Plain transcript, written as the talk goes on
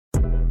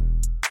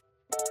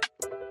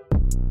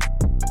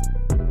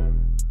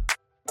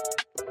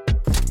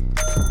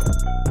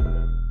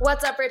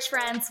What's up, rich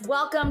friends?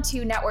 Welcome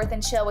to Net Worth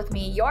and Chill with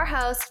me, your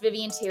host,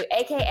 Vivian Tu,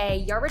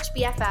 aka your rich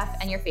BFF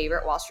and your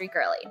favorite Wall Street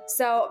girly.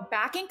 So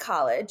back in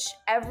college,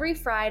 every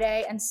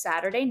Friday and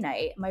Saturday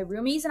night, my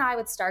roomies and I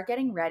would start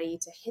getting ready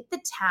to hit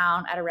the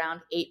town at around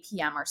 8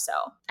 p.m. or so.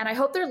 And I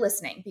hope they're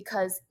listening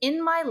because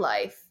in my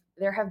life,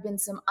 there have been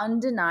some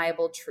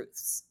undeniable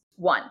truths.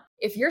 1,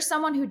 if you're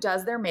someone who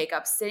does their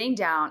makeup sitting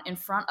down in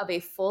front of a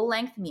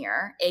full-length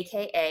mirror,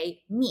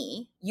 aka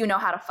me, you know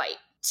how to fight.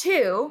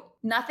 2,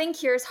 nothing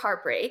cures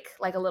heartbreak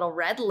like a little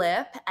red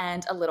lip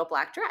and a little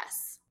black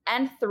dress.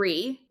 And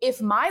 3,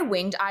 if my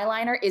winged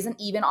eyeliner isn't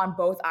even on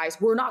both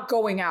eyes, we're not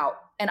going out.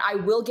 And I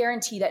will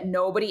guarantee that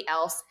nobody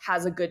else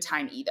has a good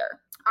time either.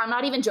 I'm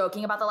not even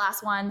joking about the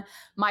last one.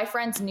 My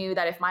friends knew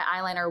that if my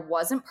eyeliner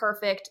wasn't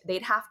perfect,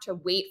 they'd have to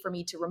wait for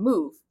me to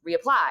remove,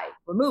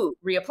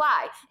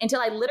 reapply,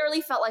 until I literally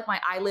felt like my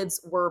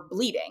eyelids were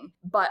bleeding,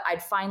 but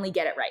I'd finally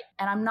get it right.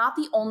 And I'm not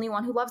the only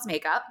one who loves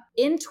makeup.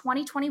 In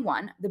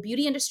 2021, the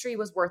beauty industry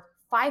was worth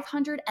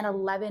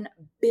 $511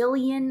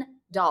 billion,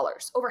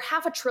 over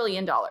 $500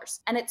 billion.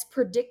 And it's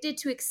predicted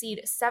to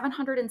exceed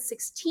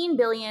 $716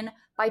 billion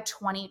by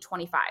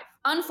 2025.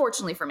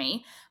 Unfortunately for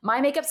me,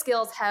 my makeup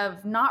skills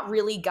have not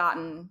really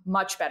gotten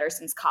much better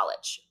since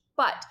college,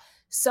 but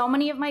so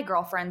many of my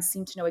girlfriends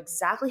seem to know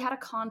exactly how to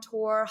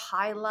contour,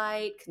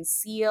 highlight,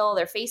 conceal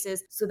their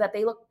faces so that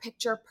they look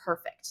picture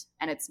perfect.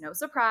 And it's no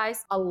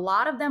surprise, a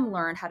lot of them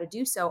learned how to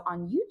do so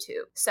on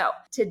YouTube. So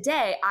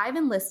today I've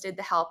enlisted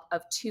the help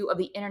of 2 of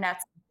the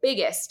internet's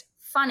biggest,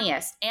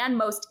 funniest, and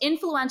most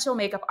influential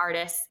makeup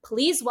artists.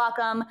 Please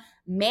welcome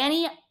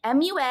Manny,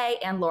 MUA,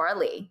 and Laura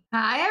Lee.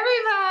 Hi,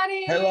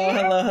 everybody.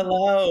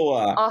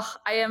 Hello. Oh,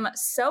 I am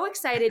so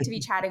excited to be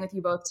chatting with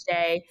you both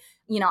today.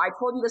 You know, I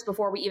told you this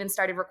before we even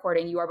started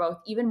recording. You are both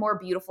even more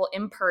beautiful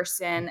in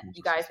person.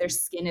 You guys, their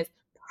skin is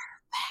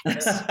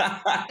perfect.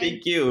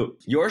 Thank you.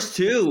 Yours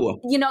too.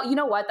 You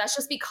know what? That's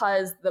just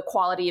because the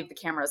quality of the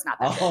camera is not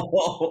that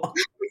good.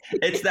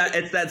 It's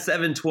that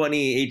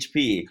 720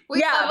 HP.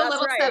 We have a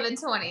little right.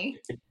 720.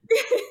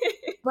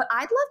 But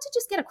I'd love to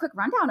just get a quick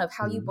rundown of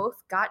how you both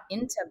got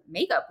into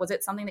makeup. Was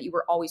it something that you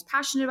were always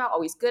passionate about,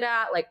 always good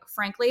at? Like,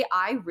 frankly,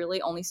 I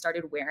really only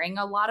started wearing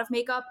a lot of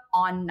makeup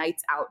on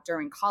nights out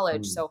during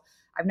college. So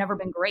I've never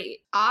been great.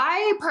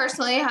 I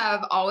personally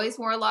have always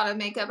wore a lot of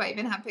makeup. I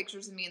even have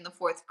pictures of me in the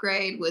 4th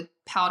grade with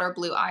powder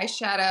blue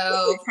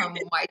eyeshadow from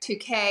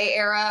Y2K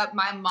era.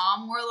 My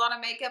mom wore a lot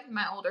of makeup and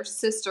my older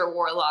sister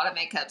wore a lot of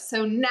makeup.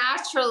 So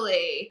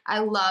naturally, I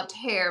loved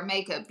hair,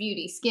 makeup,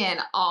 beauty, skin,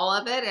 all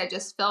of it. I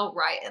just fell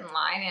right in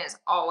line. And it's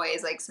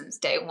always like since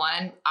day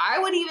one. I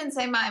would even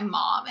say my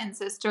mom and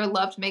sister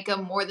loved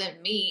makeup more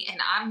than me.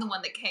 And I'm the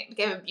one that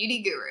became a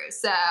beauty guru.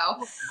 So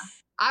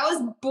I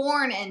was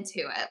born into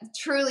it,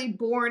 truly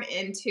born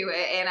into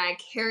it, and I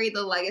carry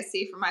the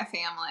legacy for my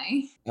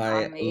family.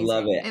 I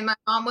love it. And my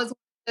mom was one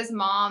of those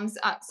moms.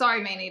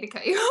 Sorry, Manny, to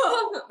cut you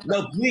off.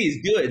 No, please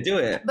do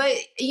it. But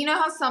you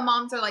know how some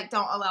moms are like,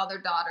 don't allow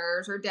their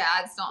daughters or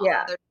dads don't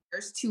allow their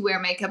daughters to wear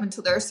makeup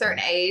until they're a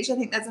certain age. I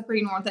think that's a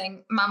pretty normal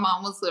thing. My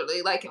mom was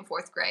literally like in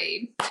 4th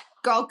grade.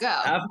 Go.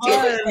 Have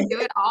fun.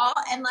 Do it all.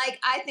 And like,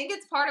 I think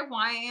it's part of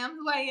why I am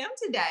who I am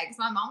today because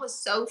my mom was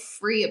so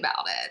free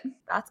about it.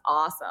 That's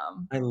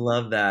awesome. I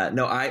love that.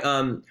 No, I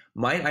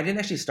didn't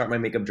actually start my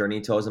makeup journey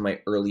until I was in my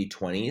early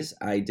 20s.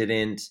 I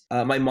didn't.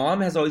 My mom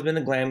has always been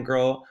a glam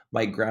girl.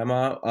 My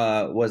grandma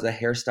was a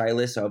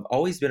hairstylist, so I've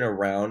always been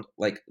around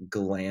like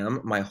glam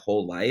my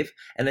whole life,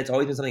 and it's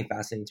always been something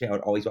fascinating to me. I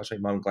would always watch my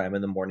mom glam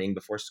in the morning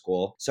before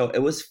school, so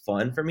it was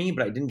fun for me.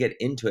 But I didn't get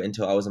into it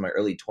until I was in my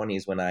early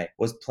 20s when I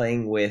was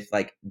playing with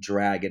like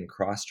drag and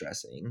cross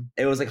dressing.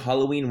 It was like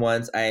Halloween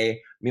once.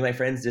 Me and my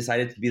friends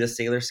decided to be the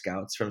Sailor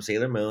Scouts from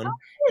Sailor Moon,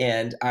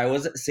 and I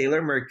was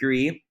Sailor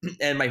Mercury,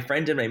 and my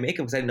friend did my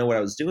makeup because I didn't know what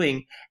I was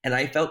doing, and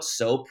I felt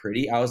so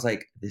pretty. I was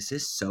like, this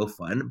is so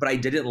fun, but I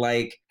didn't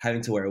like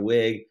having to wear a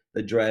wig,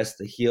 the dress,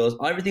 the heels.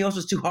 Everything else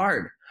was too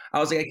hard. I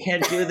was like, I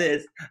can't do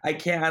this. I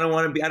don't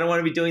want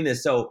to be doing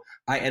this. So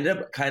I ended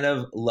up kind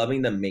of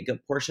loving the makeup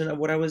portion of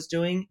what I was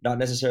doing, not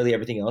necessarily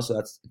everything else. So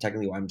that's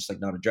technically why I'm just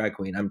like not a drag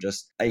queen. I'm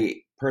just a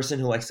person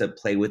who likes to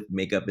play with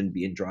makeup and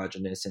be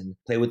androgynous and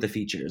play with the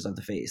features of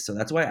the face. So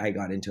that's why I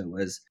got into it,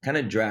 was kind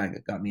of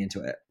drag got me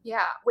into it.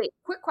 Yeah. Wait,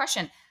 quick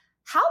question.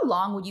 How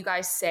long would you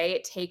guys say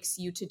it takes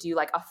you to do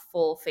like a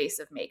full face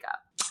of makeup?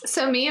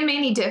 So me and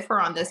Manny differ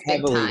on this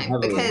big time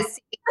Heavily. because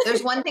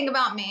there's one thing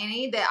about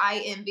Manny that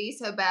I envy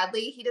so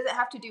badly. He doesn't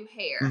have to do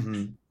hair.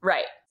 Mm-hmm.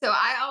 Right. So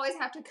I always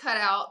have to cut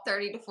out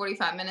 30 to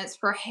 45 minutes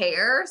for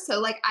hair. So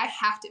like I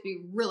have to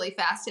be really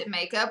fast at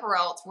makeup or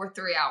else we're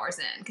 3 hours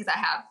in because I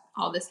have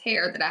all this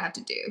hair that I have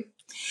to do.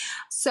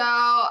 So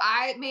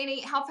Manny,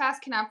 how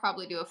fast can I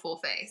probably do a full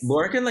face?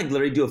 Laura can like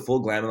literally do a full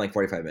glam in like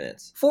 45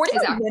 minutes.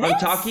 45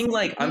 minutes?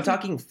 I'm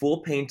talking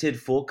full painted,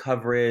 full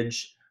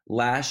coverage,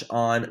 lash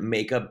on,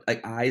 makeup,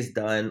 like eyes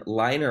done,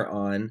 liner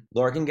on.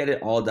 Laura can get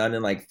it all done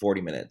in like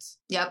 40 minutes.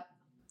 Yep.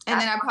 And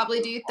then I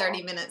probably do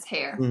 30 minutes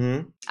hair.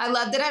 Mm-hmm. I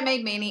love that I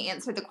made Manny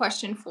answer the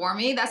question for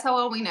me. That's how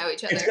well we know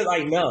each other. It's because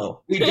I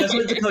know. We just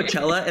went to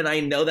Coachella, and I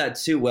know that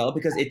too well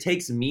because it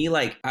takes me,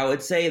 like, I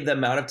would say the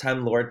amount of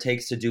time Laura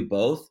takes to do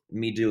both,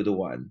 me do the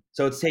one.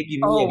 So it's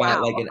taking me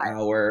about like an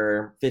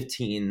hour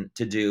 15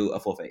 to do a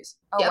full face.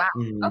 Oh, wow.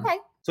 Mhm. Okay.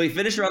 So we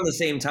finished around the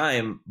same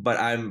time, but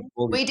I'm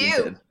fully We do.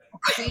 painted.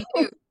 We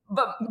do.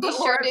 But We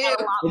sure Laura's got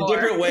do. a lot In more.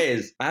 different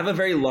ways. I have a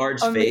very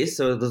large face,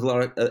 so there's a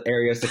lot of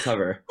areas to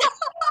cover.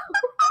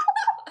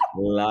 A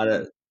lot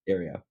of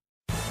area.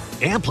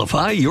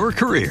 Amplify your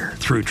career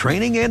through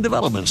training and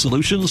development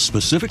solutions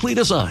specifically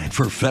designed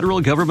for federal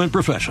government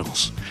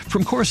professionals.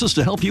 From courses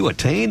to help you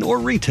attain or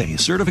retain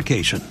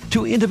certification,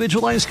 to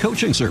individualized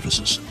coaching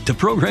services, to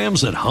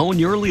programs that hone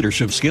your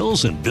leadership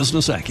skills and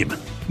business acumen,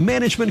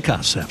 Management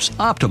Concepts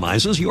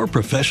optimizes your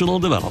professional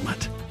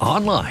development.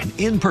 Online,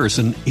 in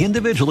person,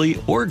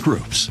 individually, or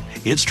groups,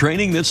 it's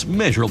training that's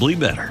measurably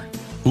better.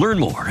 Learn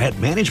more at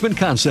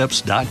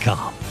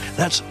managementconcepts.com.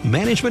 That's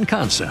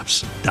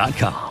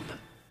managementconcepts.com.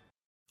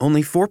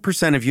 Only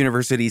 4% of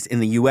universities in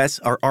the U.S.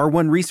 are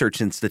R1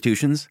 research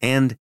institutions,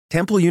 and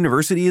Temple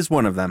University is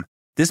one of them.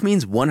 This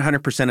means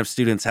 100% of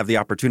students have the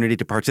opportunity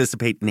to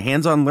participate in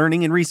hands-on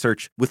learning and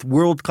research with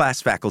world-class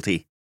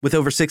faculty. With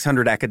over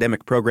 600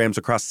 academic programs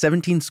across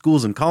 17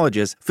 schools and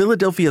colleges,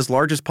 Philadelphia's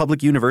largest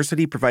public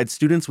university provides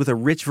students with a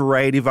rich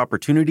variety of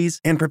opportunities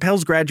and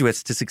propels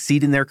graduates to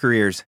succeed in their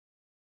careers.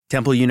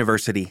 Temple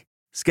University.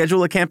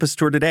 Schedule a campus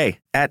tour today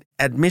at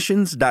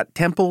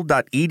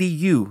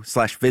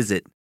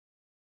admissions.temple.edu/visit.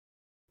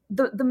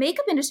 The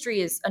makeup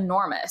industry is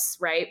enormous,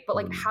 right? But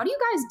like, how do you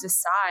guys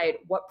decide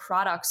what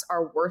products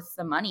are worth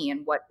the money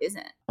and what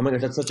isn't? Oh my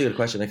gosh, that's such a good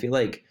question. I feel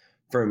like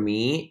for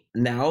me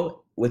now,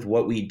 with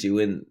what we do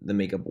in the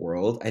makeup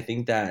world, I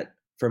think that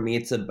for me,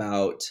 it's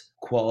about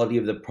quality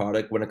of the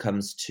product when it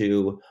comes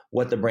to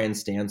what the brand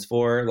stands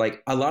for.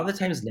 Like a lot of the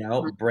times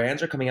now,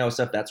 brands are coming out with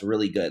stuff that's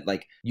really good.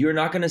 Like you're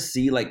not going to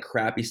see like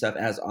crappy stuff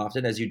as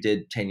often as you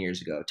did 10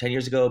 years ago. 10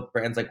 years ago,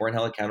 brands like weren't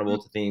held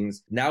accountable to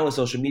things. Now with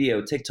social media,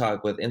 with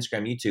TikTok, with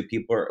Instagram, YouTube,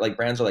 people are like,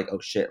 brands are like, oh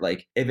shit,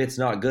 like if it's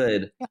not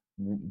good,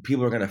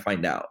 people are going to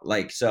find out.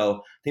 Like, so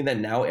I think that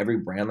now every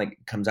brand like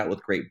comes out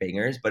with great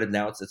bangers, but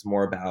now it's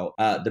more about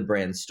the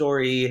brand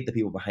story, the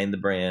people behind the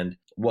brand,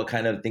 what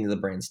kind of things the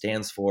brand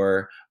stands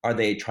for. Are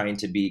they trying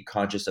to be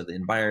conscious of the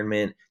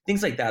environment?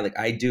 Things like that. Like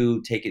I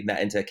do take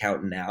that into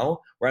account now.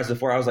 Whereas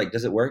before I was like,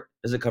 does it work?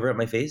 Does it cover up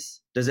my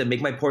face? Does it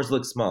make my pores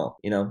look small?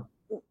 You know?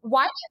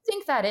 Why do you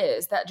think that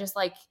is? That just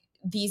like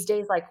these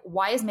days, like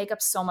why is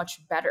makeup so much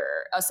better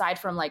aside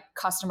from like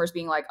customers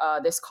being like,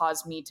 this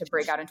caused me to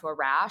break out into a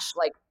rash?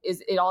 Like,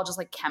 is it all just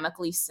like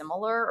chemically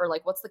similar or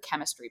like what's the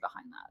chemistry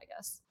behind that, I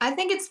guess? I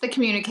think it's the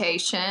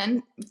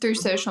communication through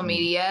social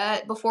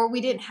media. Before we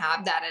didn't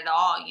have that at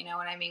all. You know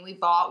what I mean? We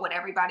bought what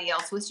everybody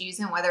else was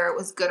using, whether it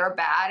was good or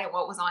bad and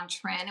what was on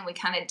trend. And we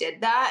kind of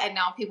did that. And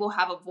now people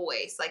have a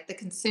voice. Like the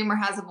consumer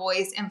has a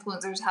voice,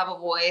 influencers have a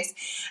voice,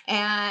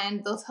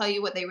 and they'll tell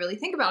you what they really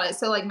think about it.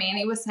 So like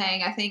Manny was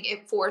saying, I think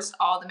it forced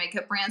all the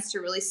makeup brands to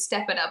really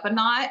step it up a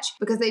notch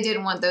because they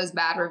didn't want those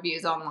bad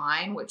reviews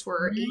online, which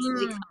were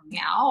easily coming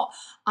out.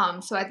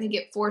 So I think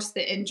it forced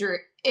the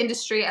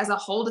industry as a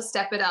whole to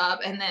step it up.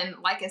 And then,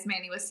 like as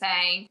Manny was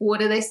saying, what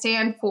do they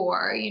stand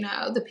for? You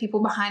know, the people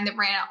behind the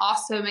brand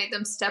also made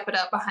them step it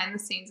up behind the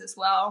scenes as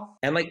well.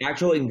 And like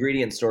actual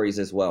ingredient stories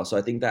as well. So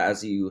I think that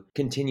as you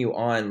continue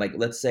on, like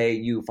let's say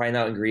you find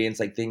out ingredients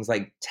like things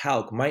like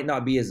talc might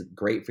not be as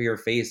great for your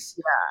face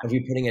if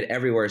you're putting it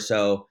everywhere.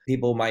 So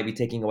people might be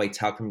taking away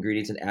talc from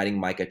ingredients and adding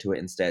mica to it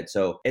instead.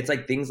 So it's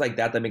like things like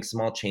that make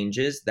small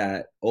changes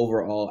that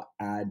overall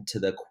add to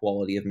the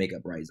quality of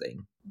makeup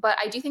rising. But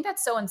I do think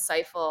that's so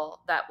insightful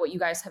that what you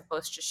guys have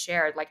both just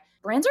shared, like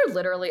brands are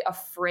literally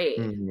afraid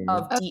of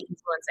de-influencing.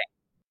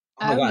 Oh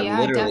my God, yeah,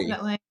 literally.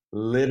 definitely.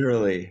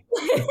 Literally.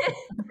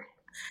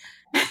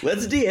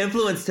 Let's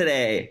de-influence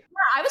today.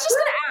 Yeah, I was just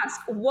going to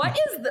ask,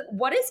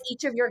 what is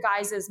each of your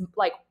guys's,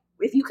 like,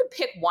 if you could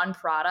pick one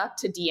product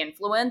to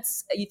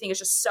de-influence, you think it's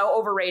just so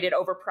overrated,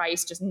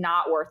 overpriced, just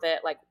not worth it,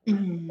 like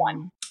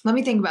one. Let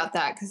me think about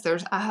that because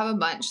I have a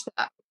bunch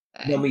that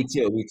No, me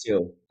too.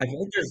 I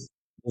feel like there's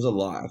a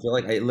lot. I feel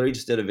like I literally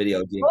just did a video.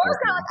 Laura's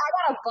kind of like, I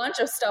got a bunch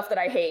of stuff that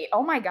I hate.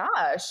 Oh my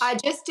gosh. I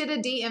just did a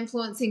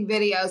de-influencing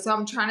video, so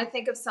I'm trying to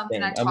think of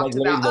something I I'm like talked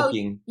literally about.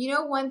 looking. Oh, you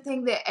know one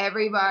thing that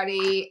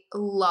everybody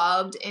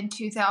loved in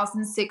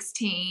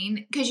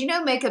 2016? Because you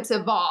know makeup's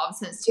evolved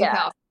since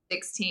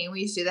 2016.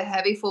 We used to do the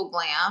heavy full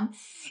glam.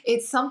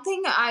 It's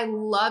something I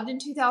loved in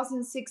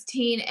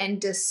 2016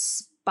 and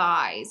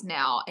despise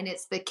now, and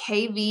it's the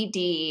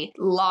KVD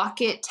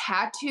Lock-It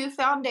Tattoo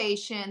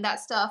Foundation.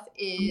 That stuff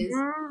is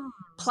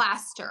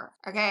plaster,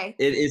 okay?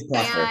 It is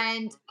plaster.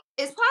 And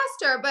it's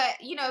plaster,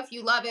 but you know, if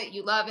you love it,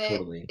 you love it.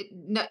 Totally.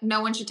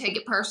 No one should take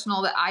it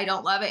personal that I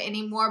don't love it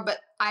anymore, but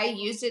I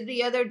used it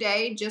the other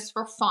day just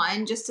for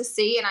fun, just to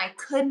see, and I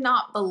could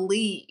not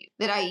believe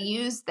that I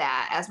used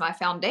that as my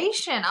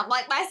foundation. I'm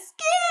like, my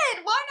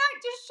skin, why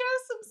not just show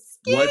some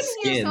What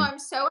skin here? So skin? I'm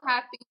so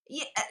happy.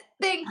 Yeah,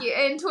 thank you.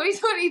 In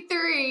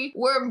 2023,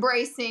 we're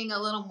embracing a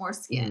little more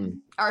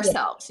skin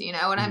ourselves, you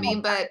know what I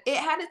mean? But it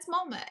had its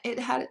moment. It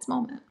had its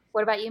moment.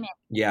 What about you, man?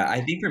 Yeah,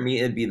 I think for me,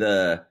 it'd be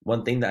the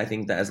one thing that I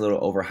think that is a little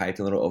overhyped and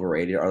a little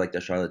overrated are like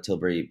the Charlotte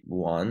Tilbury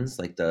ones,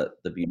 like the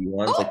beauty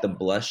ones, like the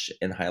blush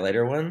and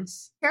highlighter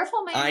ones.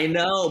 Careful, man. I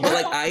know, but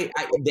like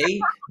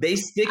they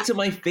stick to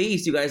my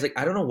face, you guys. Like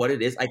I don't know what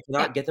it is. I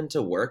cannot get them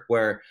to work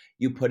where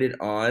you put it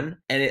on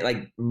and it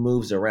like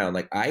moves around.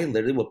 Like I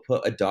literally will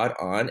put a dot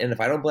on, and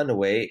if I don't blend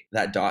away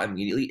that dot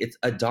immediately, it's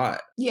a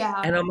dot.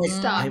 Yeah. And I'm like,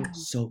 stuck. I'm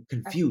so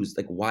confused,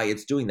 like why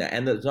it's doing that.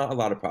 And there's not a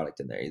lot of product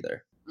in there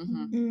either.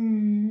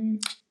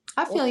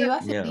 I feel you.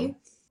 I feel you.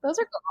 Those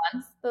are good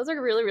ones. Those are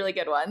really, really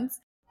good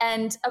ones.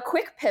 And a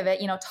quick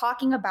pivot,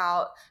 talking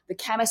about the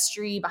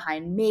chemistry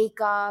behind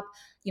makeup.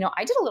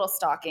 I did a little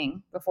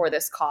stalking before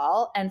this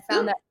call and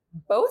found that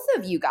both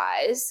of you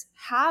guys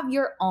have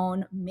your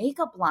own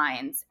makeup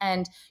lines.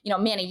 And,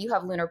 Manny, you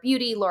have Lunar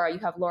Beauty. Laura, you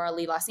have Laura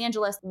Lee Los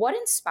Angeles. What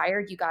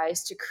inspired you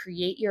guys to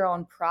create your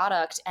own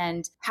product?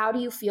 And how do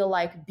you feel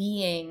like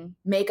being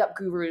makeup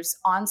gurus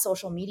on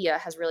social media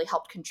has really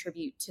helped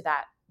contribute to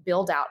that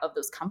build out of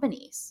those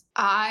companies?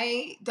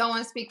 I don't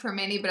want to speak for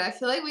Manny, but I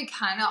feel like we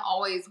kind of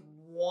always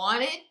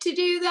wanted to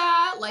do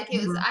that. Like it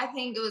was, I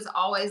think it was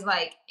always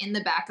like in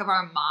the back of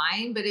our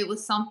mind, but it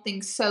was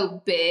something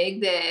so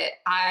big that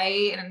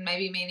I, and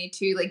maybe Manny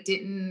too, like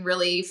didn't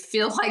really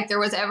feel like there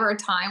was ever a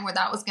time where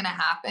that was going to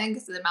happen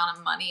because of the amount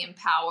of money and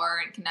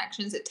power and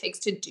connections it takes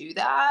to do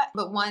that.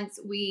 But once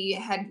we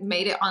had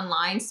made it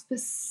online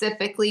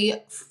specifically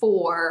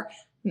for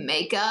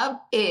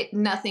makeup,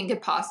 nothing could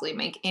possibly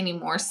make any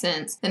more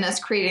sense than us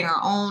creating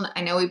our own.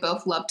 I know we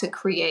both love to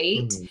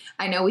create.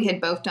 I know we had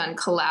both done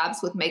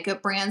collabs with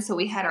makeup brands, so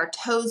we had our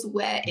toes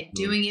wet in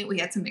doing it. We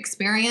had some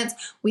experience.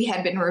 We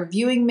had been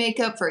reviewing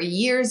makeup for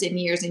years and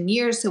years and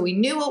years, so we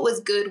knew what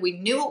was good. We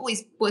knew what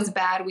was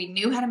bad. We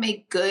knew how to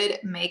make good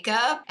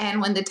makeup.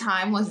 And when the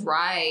time was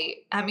right,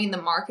 I mean,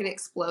 the market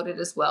exploded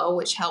as well,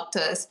 which helped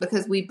us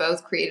because we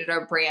both created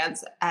our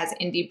brands as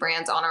indie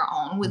brands on our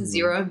own with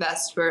zero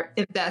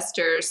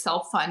investors,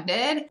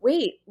 self-funded.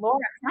 Wait, Laura,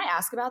 can I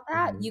ask about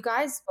that? You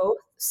guys both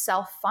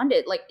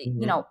self-funded. Like,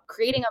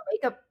 creating a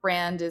makeup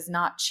brand is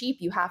not cheap.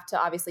 You have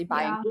to obviously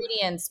buy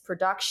ingredients,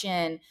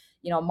 production,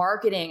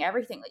 marketing,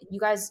 everything. You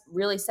guys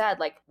really said,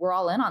 like, we're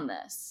all in on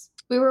this.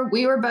 We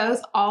were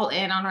both all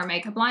in on our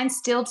makeup lines.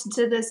 Still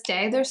to this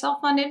day, they're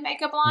self-funded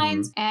makeup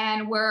lines,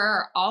 and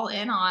we're all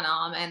in on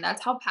them. And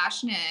that's how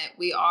passionate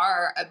we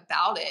are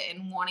about it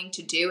and wanting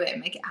to do it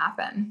and make it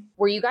happen.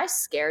 Were you guys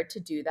scared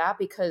to do that?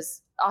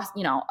 Because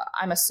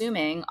I'm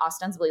assuming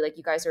ostensibly, like,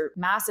 you guys are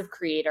massive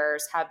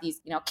creators, have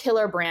these,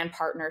 killer brand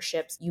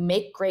partnerships. You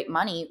make great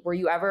money. Were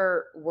you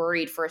ever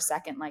worried for a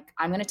second, like,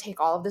 I'm going to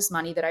take all of this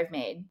money that I've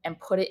made and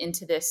put it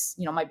into this,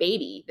 my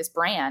baby, this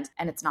brand,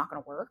 and it's not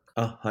going to work?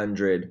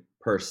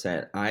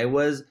 100%. I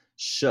was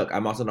shook.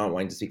 I'm also not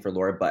wanting to speak for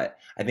Laura, but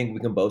I think we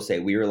can both say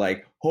we were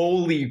like,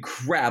 holy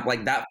crap.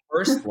 Like that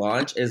first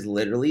launch is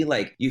literally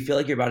like, you feel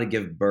like you're about to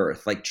give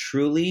birth. Like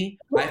truly,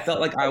 I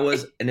felt like I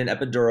was in an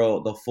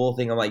epidural, the full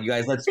thing. I'm like, you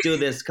guys, let's do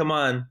this. Come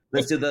on.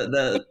 Let's do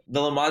the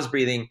Lamaze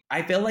breathing.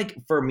 I felt like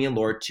for me and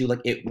Laura too,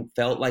 like it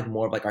felt like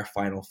more of like our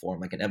final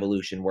form, like an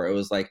evolution where it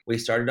was like, we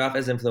started off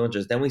as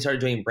influencers, then we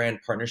started doing brand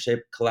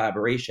partnership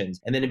collaborations,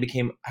 and then it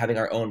became having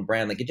our own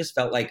brand. Like it just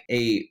felt like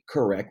a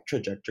correct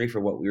trajectory for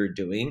what we were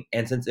doing.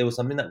 And since it was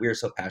something that we were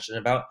so passionate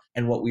about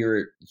and what we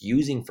were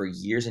using for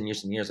years and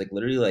years and years, like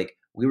literally like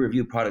we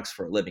review products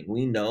for a living.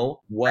 We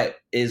know what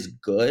is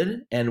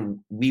good, and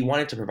we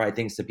wanted to provide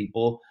things to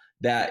people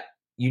that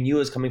you knew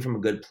was coming from a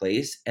good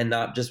place and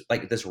not just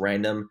like this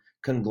random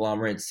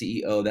conglomerate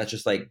CEO that's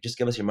just like, just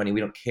give us your money. We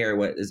don't care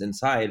what is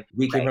inside.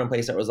 We came from a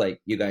place that was like,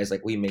 you guys,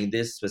 like we made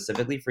this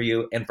specifically for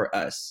you and for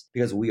us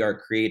because we are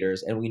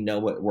creators and we know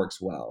what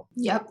works well.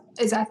 Yep.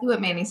 Exactly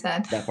what Manny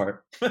said. That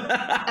part.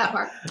 That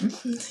part.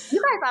 You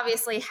guys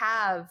obviously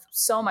have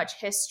so much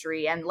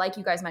history. And like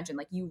you guys mentioned,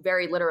 like you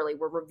very literally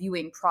were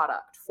reviewing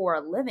product for a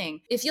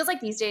living. It feels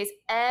like these days,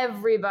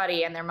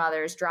 everybody and their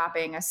mother is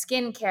dropping a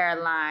skincare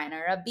line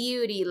or a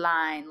beauty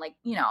line, like,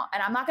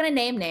 and I'm not going to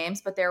name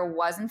names, but there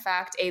was in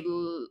fact a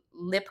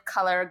lip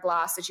color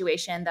gloss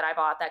situation that I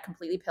bought that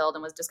completely pilled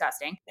and was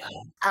disgusting.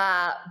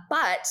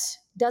 But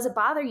does it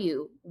bother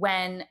you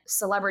when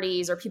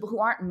celebrities or people who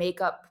aren't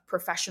makeup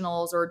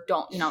professionals or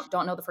don't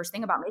know the first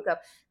thing about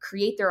makeup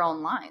create their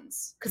own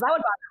lines? Because that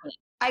would bother me.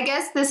 I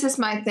guess this is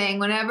my thing.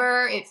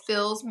 Whenever it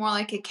feels more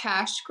like a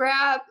cash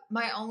grab,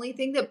 my only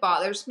thing that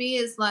bothers me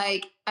is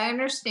like, I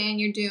understand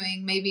you're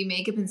doing maybe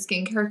makeup and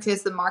skincare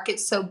because the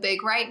market's so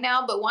big right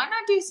now, but why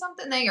not do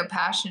something that you're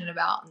passionate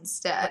about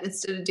instead of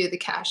do the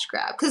cash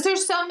grab? Because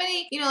there's so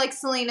many, like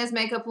Selena's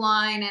makeup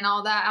line and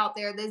all that out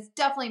there. That's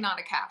definitely not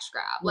a cash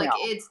grab. Like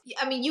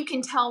you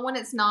can tell when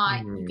it's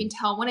not, you can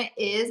tell when it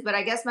is, but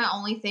I guess my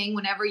only thing,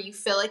 whenever you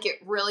feel like it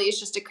really is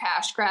just a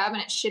cash grab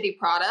and it's shitty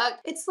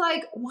product, it's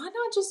like, why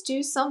not just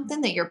do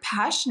something that you're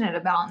passionate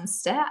about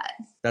instead?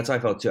 That's how I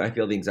felt too. I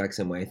feel the exact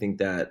same way. I think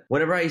that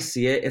whenever I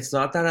see it, it's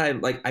not that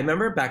I'm like, I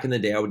remember back in the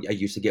day, I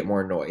used to get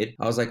more annoyed.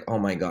 I was like, oh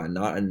my God,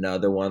 not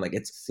another one. Like,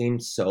 it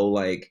seems so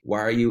like, why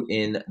are you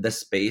in the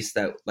space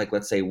that, like,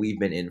 let's say we've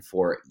been in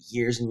for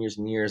years and years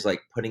and years,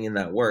 like putting in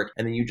that work.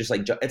 And then you just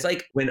like, it's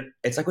like when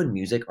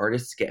music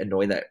artists get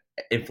annoyed that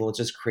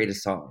influencers create a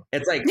song.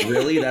 It's like,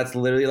 really? That's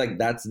literally like,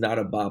 that's not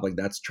a bop. Like,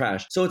 that's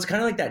trash. So it's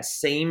kind of like that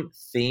same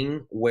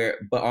thing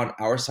but on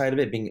our side of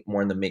it being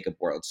more in the makeup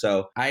world.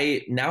 So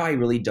I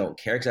really don't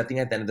care, because I think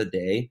at the end of the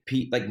day,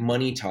 like,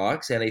 money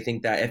talks. And I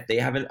think that if they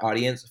have an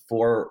audience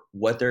for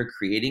what they're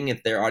creating,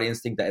 if their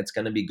audience think that it's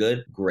going to be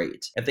good,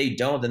 great. If they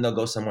don't, then they'll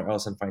go somewhere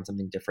else and find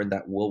something different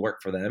that will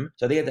work for them.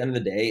 So I think at the end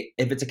of the day,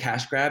 if it's a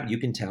cash grab, you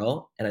can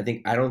tell.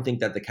 And I don't think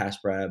that the cash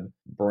grab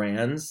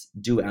brands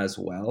do as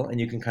well.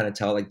 And you can kind of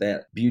tell like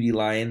that beauty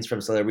lines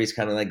from celebrities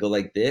kind of like go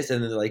like this,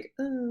 and then they're like,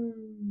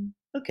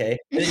 okay.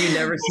 And then you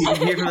never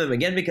hear from them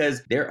again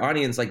because their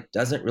audience like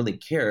doesn't really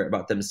care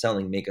about them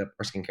selling makeup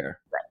or skincare.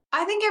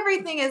 I think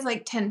everything is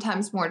like 10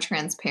 times more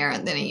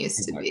transparent than it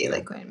used to be.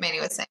 Like when Manny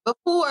was saying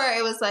before,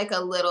 it was like a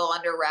little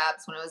under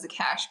wraps when it was a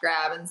cash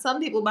grab. And some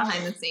people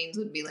behind the scenes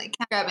would be like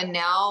cash grab. And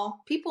now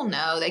people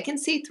know, they can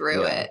see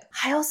through it.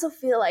 I also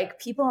feel like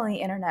people on the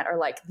internet are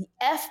like the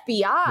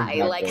FBI.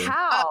 Exactly. Like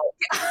how?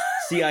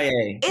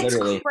 CIA. It's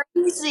literally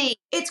crazy.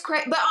 It's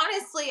crazy. But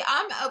honestly,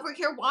 I'm over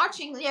here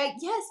watching. Like,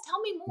 yes,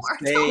 tell me more.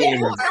 Same. Tell me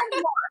more.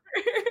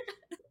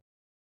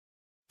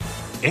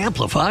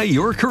 Amplify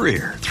your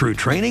career through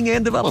training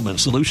and development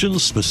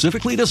solutions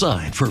specifically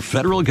designed for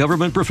federal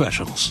government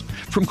professionals.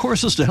 From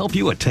courses to help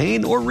you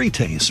attain or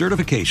retain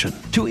certification,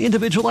 to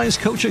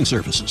individualized coaching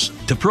services,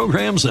 to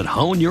programs that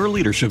hone your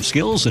leadership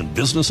skills and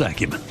business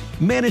acumen,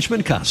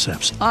 Management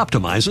Concepts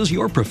optimizes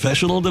your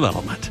professional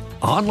development.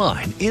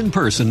 Online, in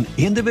person,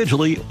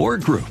 individually, or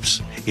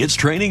groups, it's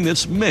training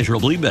that's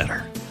measurably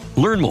better.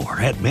 Learn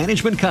more at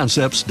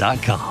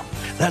managementconcepts.com.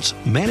 That's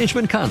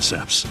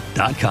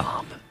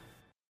managementconcepts.com.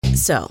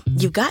 So,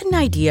 you've got an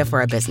idea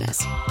for a business.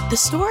 The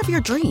store of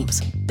your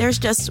dreams. There's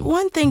just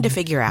one thing to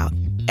figure out.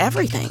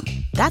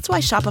 Everything. That's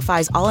why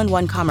Shopify's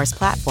all-in-one commerce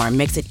platform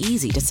makes it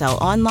easy to sell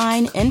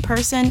online, in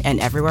person, and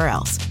everywhere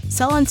else.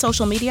 Sell on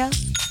social media,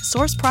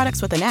 source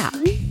products with an app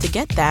to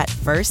get that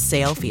first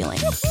sale feeling.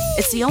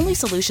 It's the only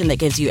solution that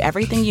gives you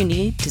everything you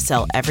need to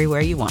sell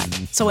everywhere you want.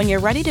 So when you're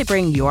ready to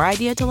bring your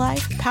idea to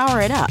life,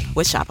 power it up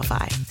with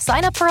Shopify.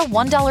 Sign up for a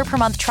 $1 per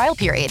month trial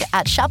period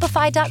at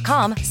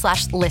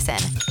shopify.com/listen.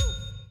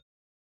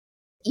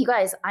 You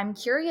guys, I'm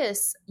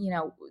curious,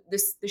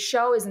 the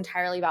show is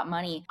entirely about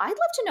money. I'd love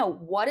to know,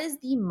 what is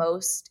the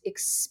most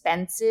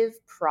expensive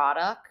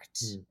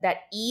product that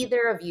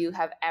either of you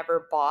have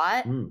ever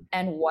bought,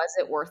 and was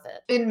it worth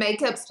it? In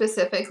makeup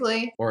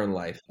specifically? Or in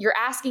life? You're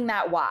asking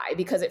that why?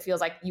 Because it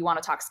feels like you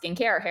want to talk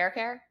skincare or hair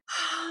care?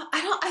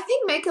 I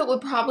think makeup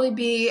would probably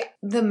be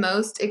the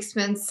most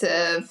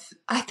expensive,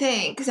 I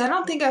think, because I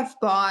don't think I've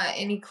bought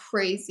any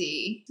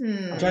crazy.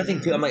 I'm trying to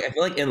think too. I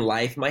feel like in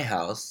life, my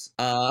house.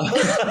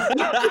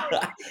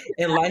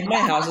 In life, my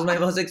house is my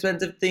most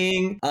expensive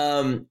thing.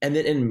 And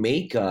then in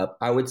makeup,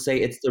 I would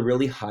say it's the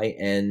really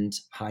high-end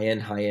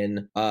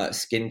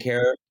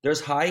skincare.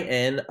 There's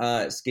high-end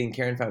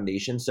skincare and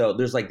foundation. So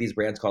there's like these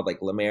brands called like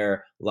La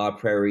Mer, La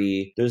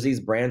Prairie. There's these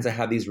brands that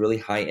have these really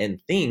high-end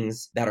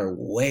things that are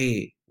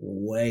way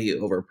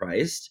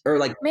overpriced. Or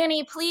like,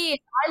 Manny, please,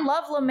 I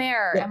love La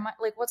Mer. Yeah.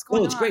 What's going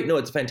on? No, it's great. No,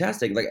 it's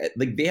fantastic. Like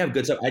they have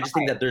good stuff. I just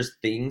think that there's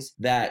things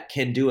that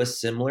can do a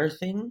similar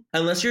thing.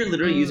 Unless you're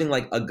literally using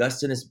like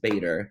Augustinus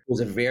Bader,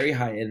 who's a very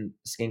high-end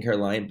skincare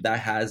line that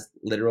has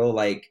literal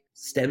like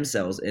stem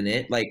cells in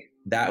it. Like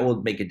that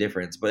will make a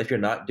difference. But if you're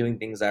not doing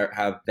things that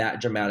have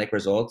that dramatic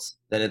results,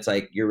 then it's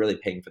like you're really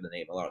paying for the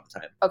name a lot of the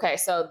time. Okay,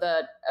 so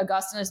the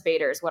Augustinus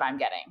Bader is what I'm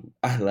getting.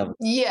 I love it.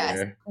 Yes.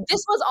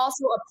 This was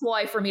also a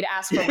ploy for me to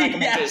ask for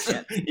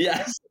recommendations.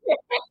 Yes.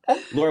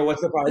 Laura,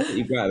 what's the product that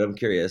you grabbed? I'm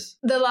curious.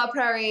 The La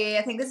Prairie,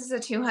 I think this is a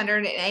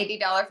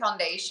 $280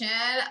 foundation.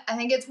 I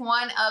think it's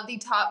one of the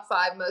top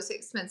 5 most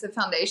expensive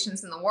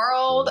foundations in the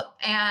world.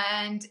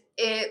 And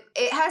it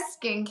has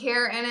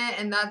skincare in it,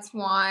 and that's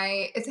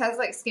why it has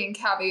like skin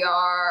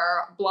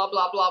caviar, blah,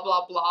 blah, blah,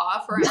 blah, blah,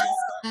 for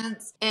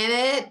instance, in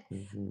it.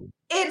 Mm-hmm.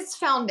 It's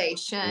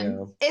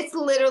foundation. Yeah. It's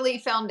literally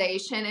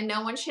foundation, and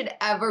no one should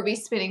ever be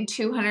spending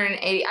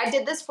 $280. I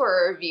did this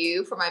for a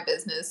review for my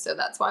business, so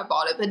that's why I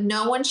bought it. But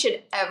no one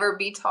should ever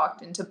be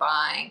talked into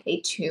buying a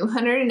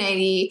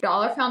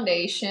 $280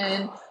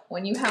 foundation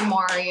when you have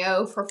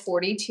Mario for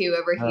 $42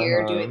 over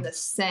here doing the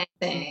same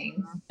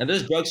thing. And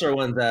there's drugstore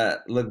ones that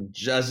look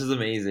just as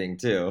amazing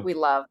too. We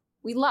love.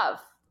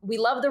 we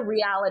love the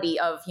reality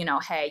of, you know,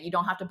 hey, you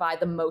don't have to buy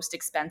the most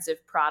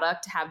expensive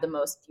product to have the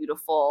most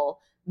beautiful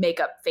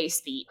makeup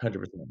face feet.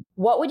 100%.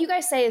 What would you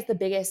guys say is the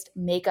biggest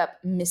makeup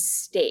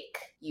mistake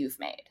you've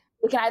made?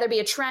 It can either be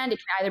a trend, it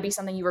can either be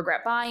something you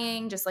regret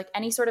buying, just like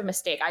any sort of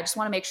mistake. I just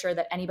want to make sure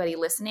that anybody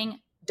listening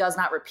does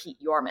not repeat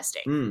your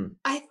mistake.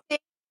 I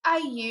think I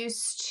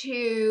used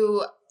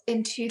to,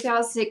 in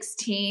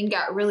 2016,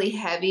 got really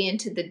heavy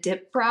into the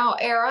dip brow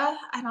era.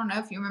 I don't know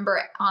if you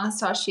remember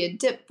Anastasia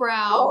dip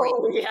brow.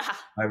 Oh, yeah.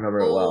 I remember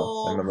it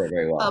well. I remember it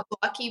very well. A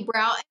blocky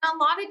brow. And a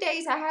lot of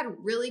days I had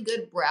really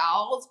good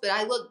brows, but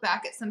I look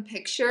back at some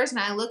pictures and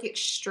I look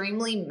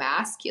extremely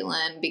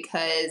masculine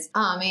because,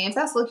 I mean, if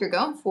that's the look you're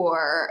going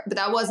for, but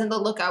that wasn't the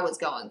look I was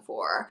going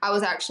for. I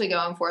was actually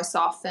going for a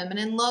soft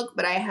feminine look,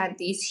 but I had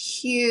these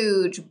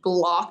huge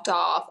blocked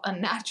off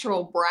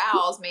unnatural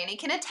brows. Manny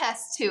can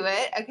attest to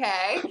it,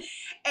 okay?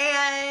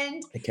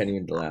 And I can't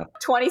even laugh.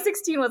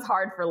 2016 was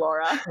hard for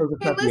Laura.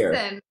 hey,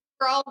 listen,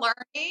 we're all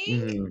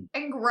learning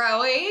and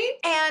growing,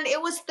 and it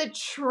was the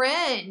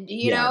trend,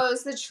 you know, it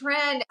was the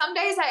trend. Some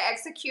days I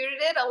executed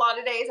it, a lot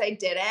of days I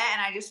didn't,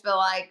 and I just feel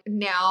like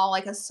now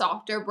like a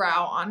softer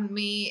brow on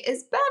me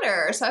is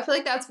better. So I feel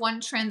like that's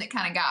one trend that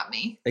kind of got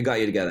me. It got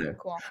you together.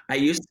 Cool. I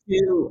used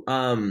to,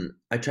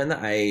 a trend that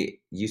I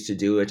used to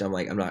do, which I'm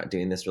like, I'm not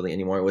doing this really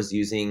anymore, was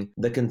using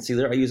the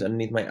concealer I use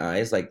underneath my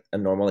eyes, like a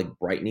normal like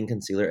brightening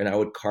concealer, and I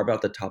would carve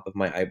out the top of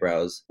my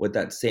eyebrows with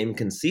that same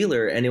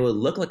concealer, and it would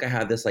look like I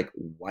had this like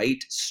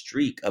white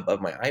streak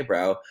above my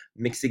eyebrow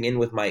mixing in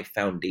with my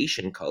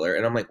foundation color.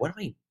 And I'm like, what am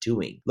I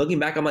doing? Looking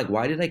back, I'm like,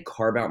 why did I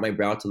carve out my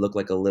brow to look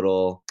like a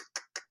little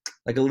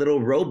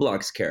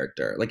Roblox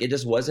character? Like, it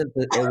just wasn't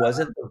the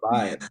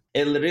vibe.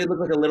 It literally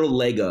looked like a little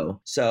Lego.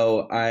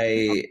 So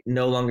I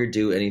no longer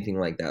do anything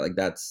like that. Like,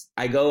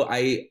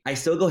 I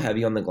still go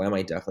heavy on the glam.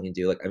 I definitely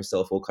do. Like, I'm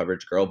still a full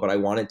coverage girl, but I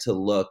want it to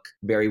look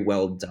very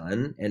well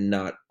done and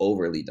not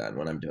overly done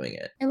when I'm doing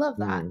it. I love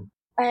that.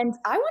 And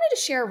I wanted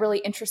to share a really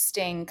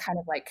interesting kind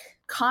of like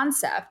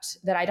concept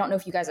that I don't know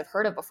if you guys have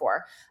heard of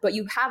before, but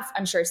you have,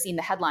 I'm sure, seen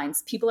the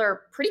headlines. People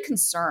are pretty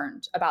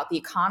concerned about the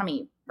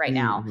economy right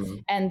now.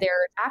 And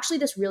there's actually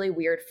this really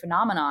weird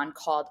phenomenon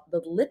called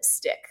the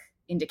lipstick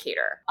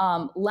indicator.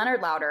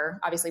 Leonard Lauder,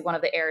 obviously one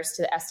of the heirs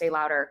to the Estee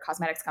Lauder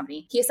cosmetics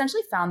company, he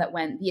essentially found that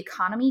when the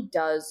economy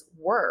does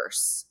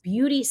worse,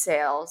 beauty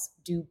sales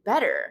do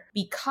better,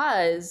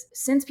 because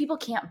since people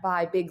can't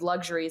buy big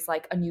luxuries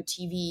like a new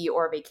TV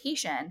or a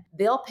vacation,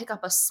 they'll pick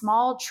up a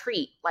small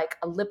treat like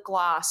a lip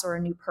gloss or a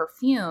new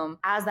perfume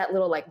as that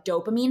little like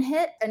dopamine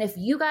hit. And if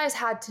you guys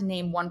had to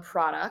name one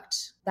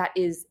product that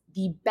is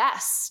the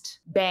best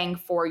bang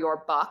for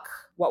your buck,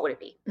 what would it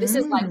be? This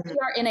is like, we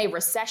are in a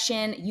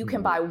recession. You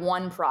can buy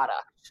one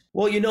product.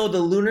 Well, you know, the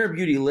Lunar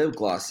Beauty lip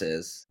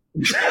glosses.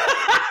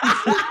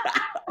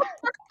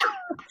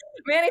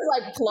 Manny's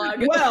like,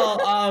 plug. Well,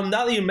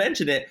 now that you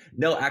mention it,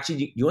 no,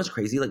 actually, you know what's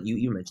crazy? Like,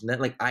 you mentioned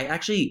that. Like, I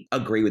actually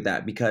agree with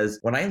that, because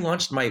when I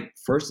launched my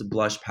first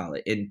blush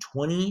palette in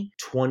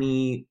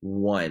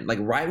 2021, like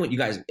right when you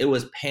guys, it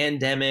was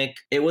pandemic,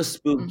 it was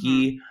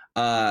spooky.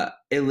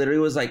 It literally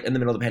was like in the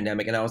middle of the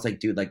pandemic, and I was like,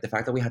 dude, like the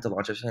fact that we had to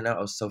launch this right now,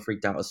 I was so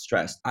freaked out, I was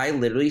stressed. I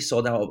literally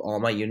sold out of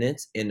all my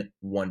units in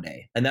one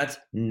day, and that's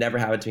never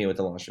happened to me with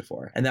the launch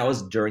before. And that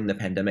was during the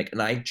pandemic,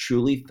 and I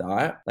truly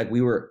thought like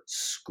we were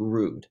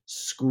screwed.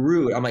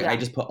 I'm like, I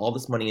just put all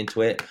this money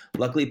into it.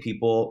 Luckily,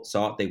 people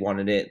saw it, they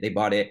wanted it, they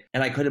bought it,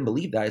 and I couldn't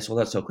believe that I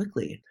sold out so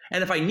quickly.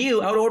 And if I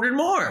knew, I would have ordered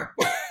more.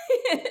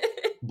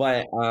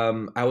 But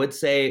I would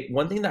say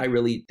one thing that I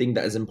really think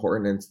that is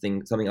important,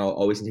 and something I'll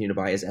always continue to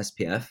buy, is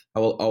SPF. I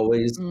will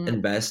always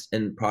invest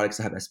in products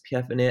that have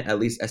SPF in it, at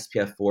least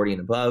SPF 40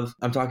 and above.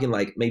 I'm talking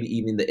like maybe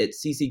even the IT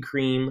CC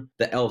cream,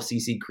 the ELF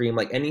CC cream,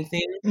 like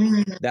anything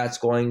that's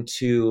going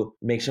to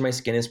make sure my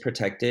skin is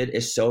protected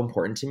is so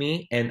important to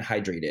me, and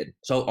hydrated.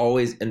 So I'll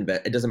always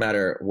invest. It doesn't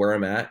matter where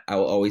I'm at. I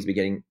will always be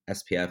getting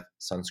SPF,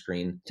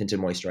 sunscreen, tinted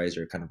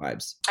moisturizer kind of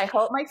vibes. I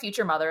hope my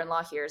future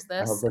mother-in-law hears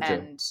this,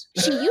 and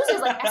she uses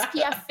like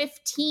SPF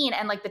 15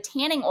 and like the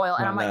tanning oil,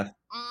 and I'm like,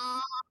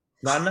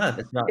 not enough.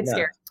 It's not enough.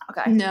 Scary.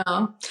 Okay.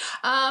 No.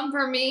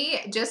 For me,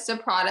 just a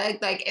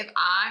product, like if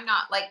I'm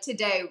not like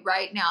today,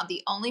 right now,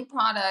 the only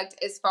product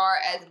as far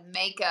as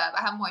makeup,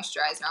 I have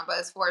moisturizer on, but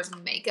as far as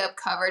makeup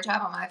coverage I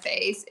have on my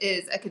face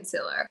is a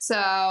concealer.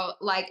 So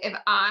like if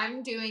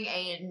I'm doing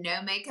a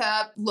no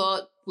makeup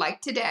look,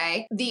 like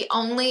today, the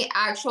only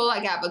actual,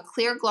 like I have a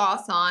clear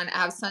gloss on, I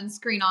have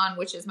sunscreen on,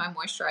 which is my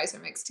moisturizer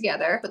mixed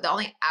together, but the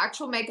only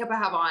actual makeup I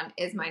have on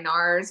is my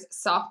NARS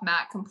Soft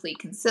Matte Complete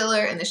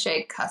Concealer in the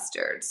shade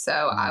Custard.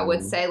 So I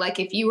would say like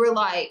if you were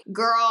like,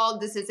 girl,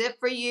 this is it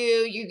for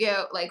you, you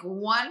go like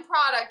one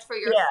product for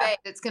your face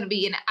that's going to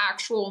be an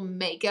actual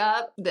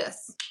makeup,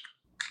 this.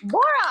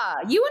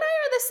 Laura, you and I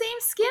are the same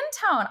skin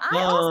tone.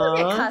 I also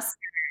get Custard.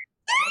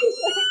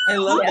 I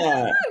love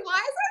that. Why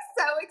is that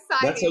so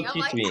exciting? That's so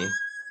cute to me.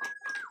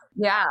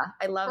 Yeah,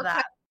 I love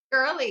that.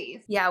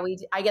 Girlies. Yeah,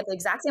 I get the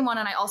exact same one,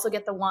 and I also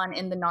get the one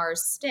in the NARS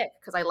stick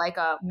because I like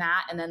a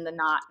matte and then the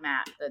not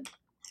matte.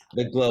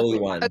 The glowy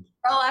one. A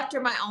girl after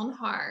my own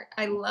heart.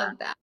 I love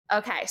that.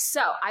 Okay,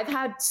 so I've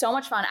had so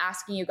much fun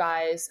asking you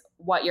guys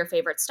what your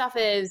favorite stuff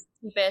is,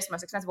 cheapest,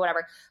 most expensive,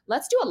 whatever.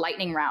 Let's do a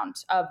lightning round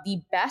of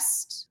the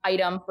best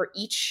item for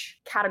each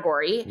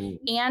category. Ooh.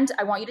 And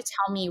I want you to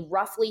tell me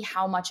roughly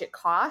how much it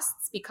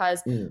costs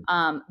because the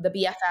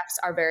BFFs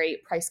are very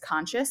price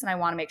conscious and I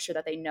want to make sure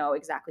that they know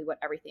exactly what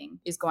everything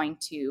is going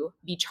to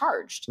be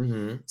charged.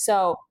 Mm-hmm.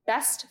 So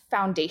best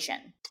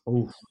foundation.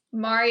 Ooh.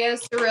 Mario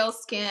Surreal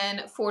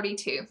Skin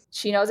 42.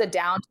 She knows it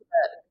down to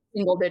the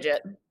single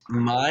digit.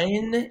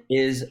 Mine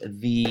is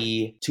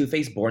the Too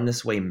Faced Born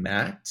This Way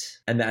matte,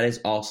 and that is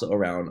also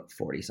around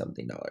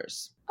 $40-something.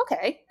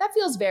 Okay, that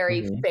feels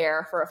very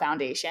fair for a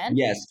foundation.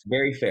 Yes,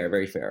 very fair,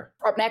 very fair.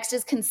 Up next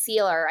is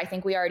concealer. I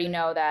think we already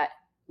know that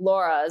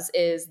Laura's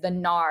is the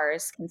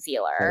NARS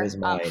concealer. That is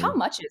mine. How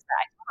much is that?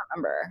 I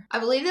don't remember. I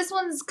believe this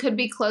one's could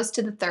be close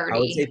to the 30. I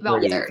would say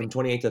about 30, from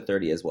 28 to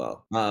 30 as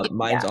well.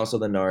 Mine's also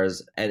the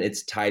NARS, and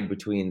it's tied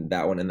between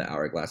that one and the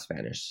Hourglass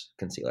Vanish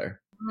concealer.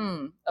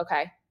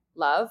 Okay.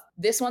 Love.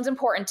 This one's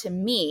important to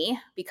me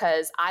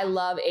because I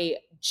love a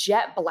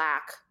jet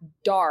black,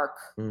 dark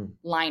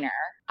eyeliner.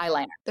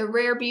 The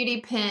Rare Beauty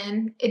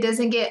pen. It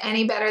doesn't get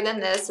any better than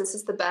this. This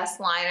is the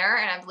best liner,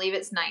 and I believe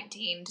it's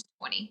 19 to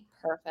 20.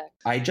 Perfect.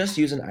 I just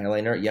used an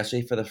eyeliner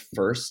yesterday for the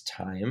first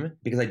time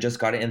because I just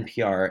got it in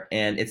PR,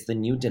 and it's the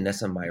new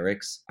Danessa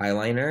Myricks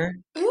eyeliner.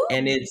 Ooh.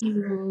 And it's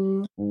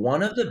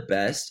one of the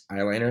best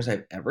eyeliners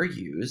I've ever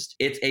used.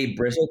 It's a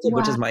bristle tip,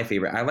 which is my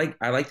favorite. I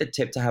like the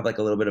tip to have like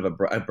a little bit of a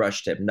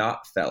brush tip,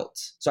 not felt.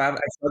 So I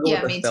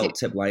struggle with the felt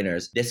tip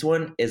liners. This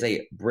one is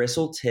a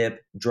bristle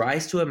tip,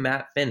 dries to a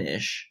matte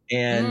finish,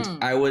 and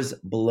I was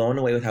blown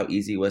away with how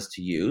easy it was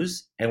to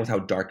use and with how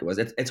dark it was.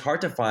 It's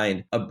hard to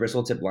find a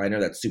bristle tip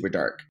liner that's super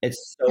dark.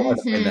 It's so hard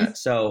to find that.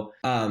 So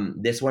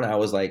this one I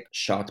was like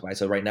shocked by.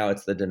 So right now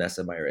it's the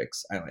Danessa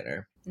Myricks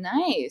eyeliner.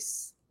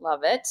 Nice.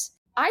 Love it.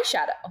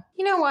 Eyeshadow.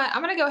 You know what?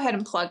 I'm going to go ahead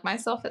and plug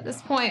myself at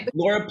this point.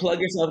 Laura,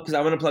 plug yourself because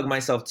I'm going to plug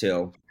myself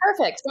too.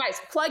 Perfect.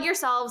 Guys, plug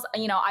yourselves.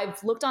 You know,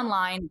 I've looked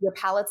online. Your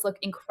palettes look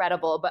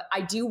incredible, but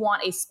I do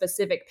want a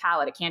specific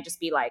palette. It can't just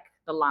be like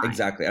the line.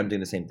 Exactly. I'm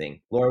doing the same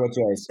thing. Laura, what's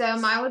yours? So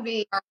mine would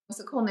be our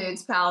Whimsical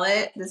Nudes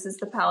palette. This is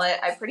the palette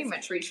I pretty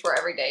much reach for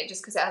every day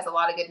just because it has a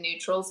lot of good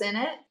neutrals in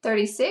it.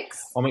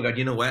 36. Oh my God.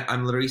 You know what?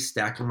 I'm literally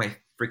stacking my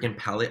freaking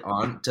palette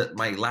on to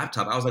my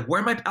laptop. I was like,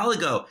 where'd my palette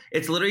go?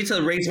 It's literally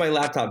to raise my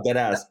laptop, dead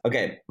ass.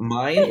 Okay,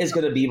 mine is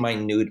going to be my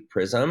Nude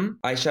Prism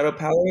eyeshadow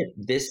palette.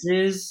 This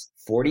is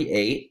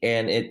 48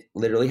 and it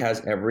literally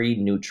has every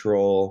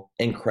neutral,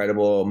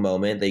 incredible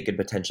moment that you could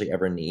potentially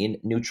ever need.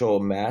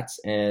 Neutral mattes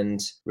and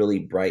really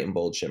bright and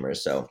bold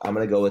shimmers. So I'm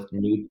going to go with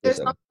Nude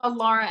Prism. There's a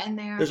Laura in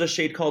there. There's a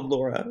shade called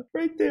Laura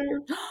right there.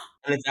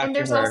 And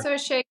there's also a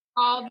shade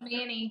called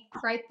Manny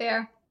right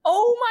there.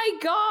 Oh my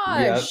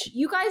gosh. Yep.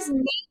 You guys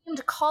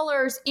named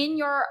colors in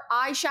your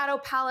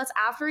eyeshadow palettes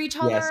after each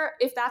other. Yes.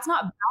 If that's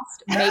not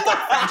best makeup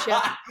friendship.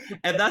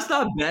 If that's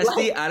not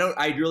bestie,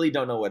 I really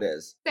don't know what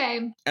is.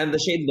 Same. And the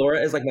shade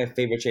Laura is like my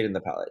favorite shade in the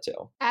palette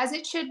too. As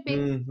it should be.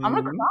 Mm-hmm. I'm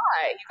gonna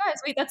cry. You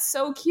guys, wait, that's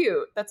so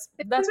cute. That's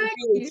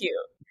really cute.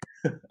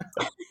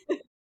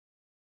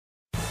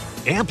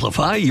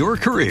 Amplify your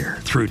career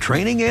through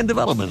training and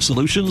development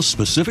solutions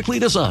specifically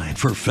designed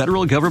for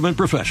federal government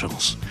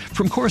professionals.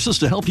 From courses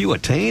to help you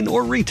attain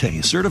or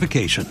retain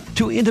certification,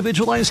 to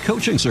individualized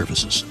coaching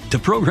services, to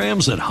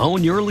programs that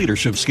hone your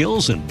leadership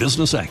skills and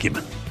business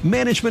acumen,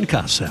 Management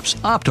Concepts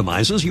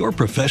optimizes your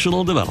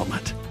professional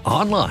development.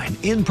 Online,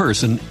 in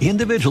person,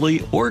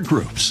 individually, or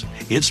groups,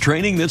 it's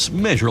training that's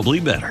measurably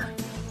better.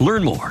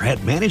 Learn more at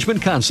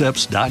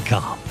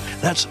managementconcepts.com.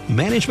 That's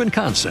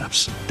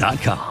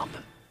managementconcepts.com.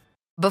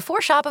 Before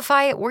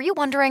Shopify, were you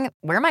wondering,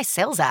 where are my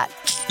sales at?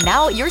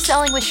 Now you're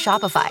selling with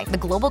Shopify, the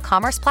global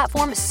commerce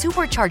platform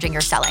supercharging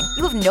your selling.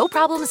 You have no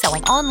problem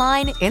selling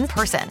online, in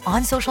person,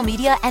 on social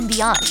media, and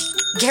beyond.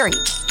 Gary,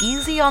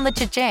 easy on the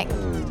cha-ching.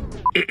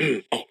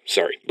 Oh,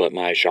 sorry, but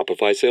my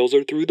Shopify sales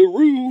are through the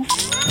roof.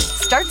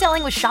 Start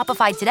selling with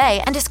Shopify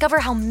today and discover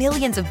how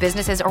millions of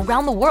businesses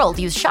around the world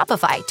use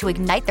Shopify to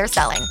ignite their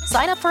selling.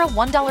 Sign up for a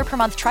 $1 per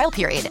month trial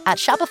period at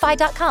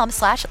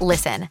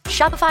shopify.com/listen.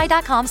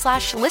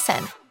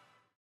 Shopify.com/listen.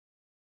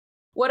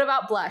 What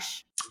about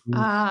blush? Oh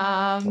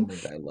my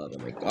God, I love it.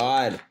 Oh my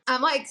God.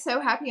 I'm like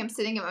so happy I'm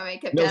sitting at my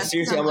makeup No, desk.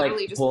 seriously, I'm like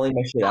pulling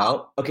my shit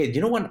out. Okay, do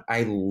you know what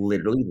I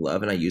literally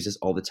love and I use this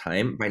all the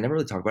time, but I never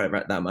really talk about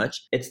it that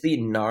much? It's the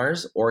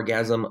NARS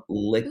Orgasm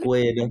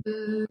liquid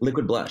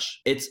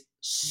blush. It's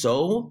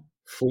so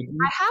freaking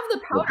I have the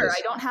powder.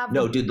 I don't have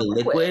the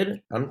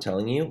liquid. I'm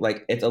telling you,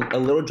 like it's a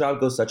little drop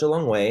goes such a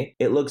long way.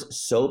 It looks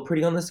so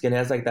pretty on the skin. It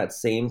has like that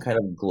same kind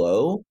of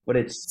glow, but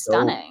it's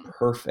stunning. So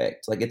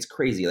perfect. Like it's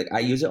crazy. Like I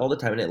use it all the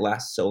time and it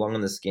lasts so long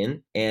on the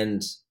skin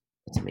and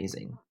it's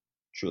amazing.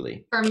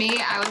 Truly. For me,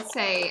 I would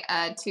say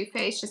Too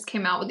Faced just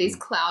came out with these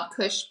Cloud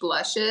Kush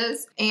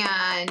blushes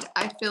and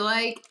I feel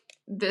like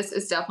This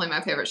is definitely my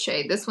favorite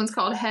shade. This one's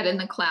called Head in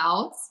the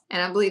Clouds, and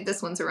I believe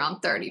this one's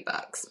around $30,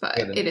 but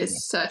it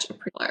is such a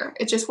pretty color.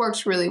 It just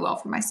works really well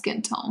for my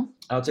skin tone.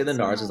 I would say the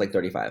NARS is like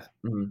 35.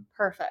 Mm-hmm.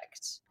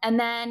 Perfect. And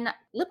then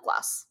lip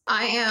gloss.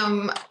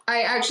 I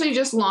actually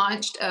just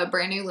launched a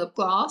brand new lip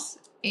gloss,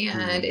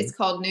 and it's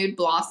called Nude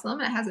Blossom.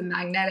 It has a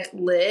magnetic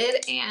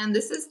lid, and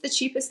this is the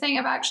cheapest thing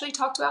I've actually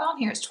talked about on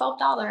here. It's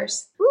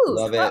 $12. Ooh,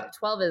 Love it.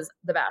 12 is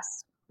the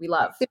best. We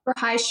love. Super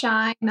high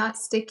shine, not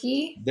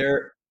sticky.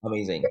 They're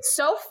amazing. It's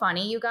so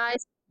funny, you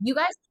guys. You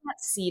guys can't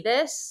see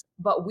this,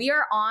 but we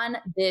are on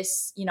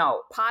this,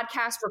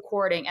 podcast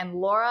recording, and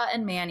Laura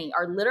and Manny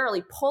are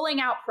literally pulling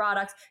out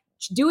products,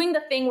 doing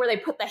the thing where they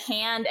put the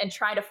hand and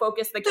try to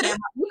focus the camera.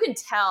 You can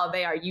tell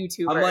they are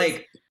YouTubers. I'm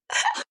like,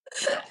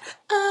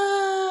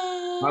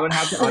 I would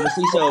have to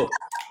honestly. So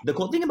the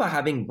cool thing about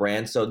having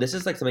brands, so this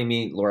is like something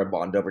me and Laura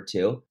bond over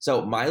too.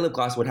 So my lip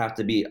gloss would have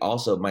to be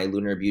also my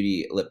Lunar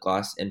Beauty lip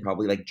gloss and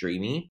probably like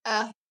Dreamy.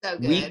 So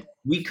good.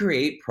 We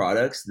create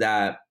products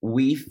that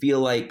we feel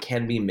like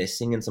can be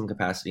missing in some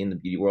capacity in the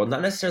beauty world.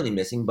 Not necessarily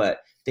missing, but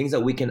things that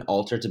we can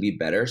alter to be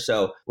better.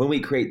 So when we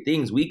create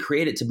things, we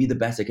create it to be the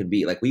best it can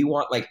be. Like we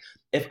want, like,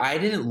 if I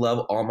didn't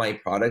love all my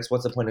products,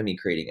 what's the point of me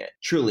creating it?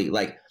 Truly,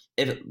 like,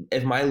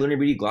 if my Lunar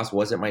Beauty gloss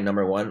wasn't my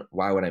number one,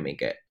 why would I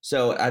make it?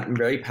 So I'm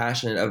very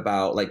passionate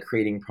about like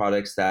creating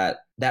products that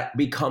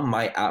become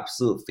my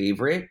absolute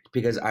favorite,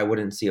 because I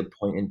wouldn't see a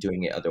point in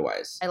doing it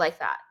otherwise. I like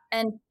that.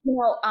 And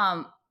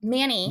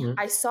Manny,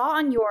 I saw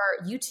on your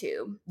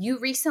YouTube, you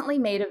recently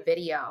made a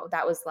video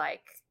that was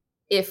like,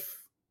 if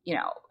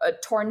a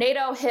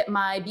tornado hit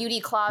my beauty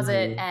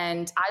closet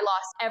and I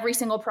lost every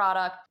single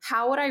product,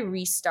 how would I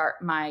restart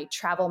my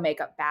travel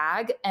makeup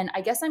bag? And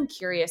I guess I'm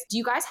curious, do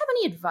you guys have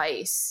any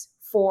advice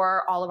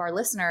for all of our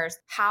listeners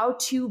how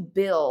to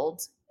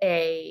build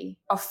a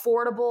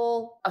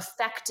affordable,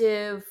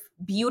 effective,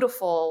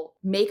 beautiful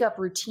makeup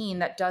routine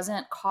that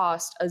doesn't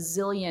cost $1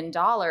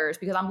 zillion?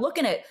 Because I'm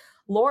looking at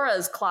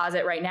Laura's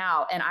closet right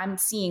now, and I'm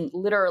seeing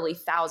literally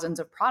thousands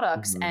of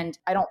products, and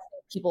I don't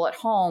think people at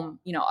home,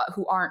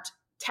 who aren't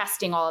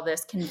testing all of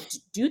this can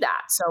do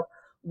that. So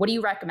what do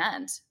you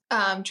recommend?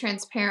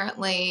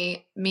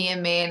 Transparently, me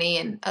and Manny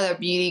and other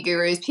beauty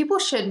gurus, people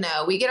should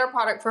know we get our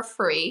product for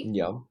free.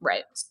 Yeah.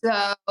 Right.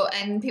 So,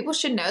 and people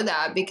should know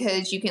that,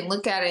 because you can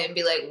look at it and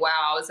be like,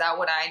 wow, is that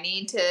what I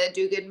need to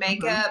do good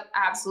makeup?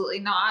 Absolutely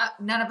not.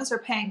 None of us are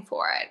paying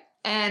for it.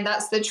 And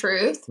that's the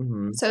truth.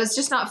 So it's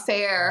just not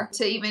fair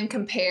to even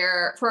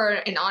compare, for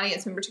an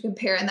audience member to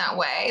compare in that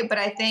way. But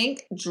I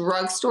think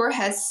drugstore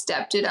has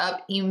stepped it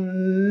up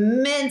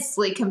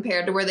immensely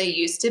compared to where they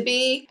used to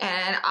be.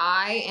 And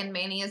I and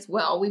Manny as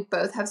well, we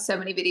both have so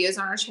many videos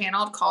on our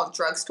channel called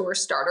Drugstore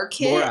Starter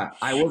Kit. Laura,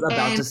 I was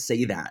about to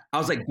say that. I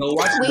was like, go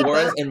watch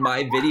Laura's and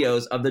my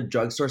videos of the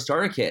drugstore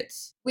starter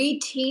kits.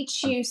 We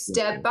teach you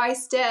step by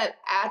step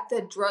at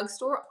the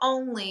drugstore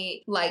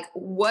only, like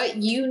what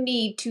you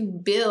need to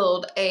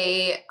build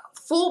a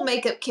full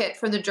makeup kit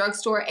for the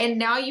drugstore. And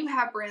now you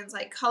have brands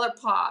like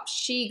ColourPop,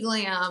 She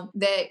Glam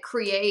that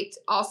create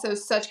also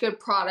such good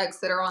products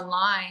that are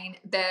online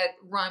that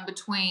run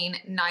between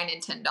 $9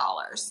 and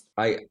 $10.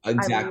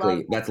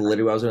 Exactly. That's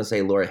literally what I was going to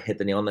say. Laura hit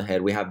the nail on the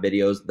head. We have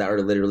videos that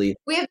are literally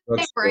we have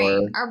the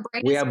brain. Our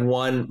brain. We have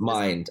one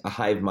mind, a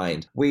hive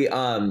mind. We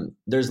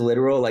there's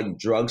literal like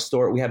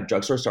drugstore. We have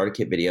drugstore starter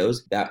kit videos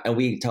and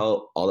we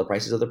tell all the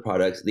prices of the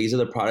products. These are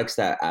the products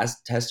that, as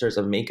testers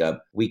of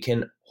makeup, we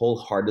can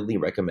wholeheartedly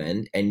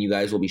recommend, and you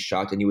guys will be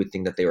shocked and you would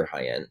think that they were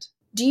high end.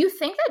 Do you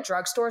think that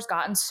drugstore's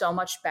gotten so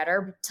much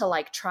better to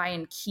like try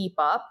and keep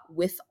up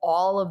with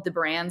all of the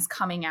brands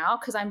coming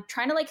out? Because I'm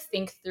trying to like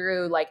think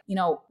through like,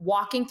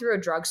 walking through a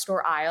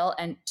drugstore aisle.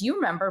 And do you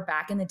remember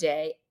back in the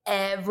day,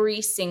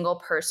 every single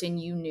person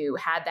you knew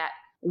had that,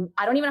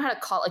 I don't even know how to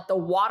call it, like the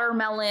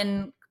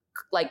watermelon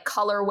like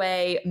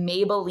colorway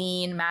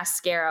Maybelline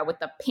mascara with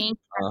the pink,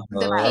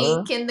 the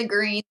pink and the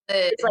green.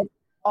 It's like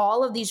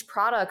all of these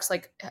products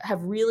like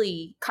have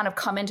really kind of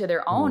come into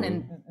their own,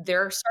 and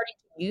they're starting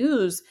to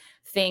use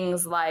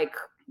things like,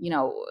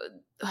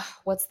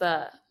 what's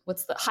the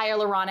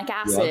hyaluronic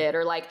acid,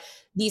 or like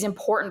these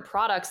important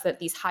products that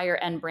these higher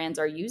end brands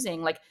are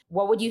using. Like,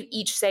 what would you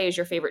each say is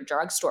your favorite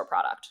drugstore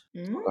product?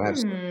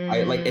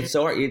 I like, it's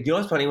so hard. You know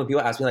what's funny? When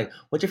people ask me like,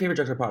 what's your favorite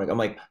drugstore product? I'm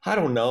like, I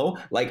don't know.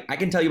 Like, I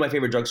can tell you my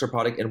favorite drugstore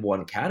product in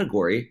one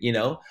category,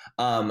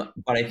 but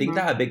I think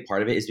that a big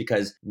part of it is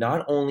because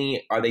not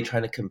only are they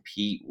trying to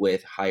compete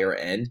with higher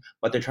end,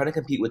 but they're trying to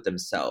compete with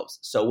themselves.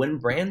 So when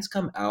brands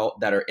come out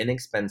that are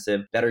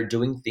inexpensive, that are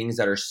doing things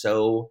that are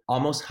so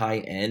almost high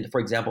end, for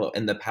example,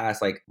 in the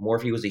past, like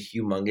Morphe was a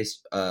humongous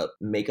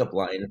makeup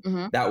line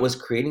that was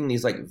creating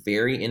these like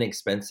very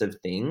inexpensive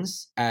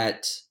things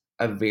at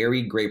a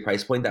very great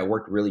price point that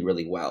worked really,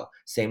 really well.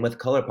 Same with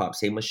ColourPop,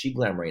 same with She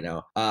Glam right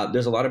now.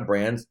 There's a lot of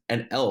brands,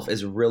 and e.l.f.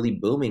 is really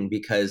booming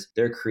because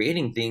they're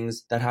creating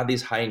things that have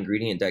these high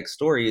ingredient deck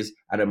stories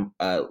at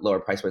a lower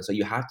price point. So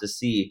you have to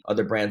see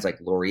other brands like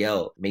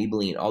L'Oreal,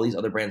 Maybelline, all these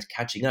other brands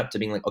catching up to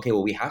being like, okay,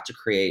 well, we have to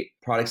create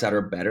products that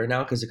are better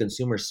now because the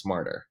consumer's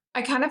smarter.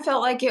 I kind of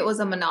felt like it was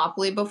a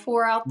monopoly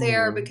before out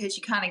there Mhm. because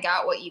you kind of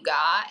got what you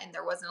got and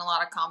there wasn't a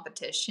lot of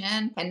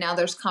competition. And now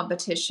there's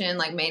competition,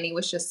 like Manny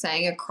was just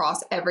saying,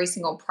 across every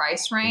single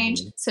price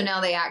range. Mhm. So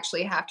now they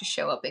actually have to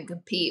show up and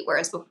compete.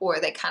 Whereas before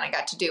they kind of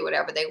got to do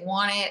whatever they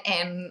wanted.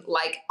 And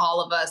like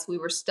all of us, we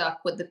were stuck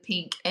with the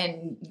pink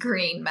and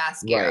green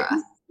mascara.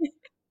 Right.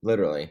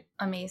 Literally.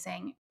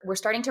 Amazing. We're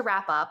starting to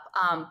wrap up.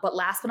 But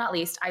last but not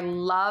least, I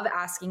love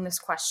asking this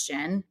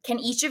question. Can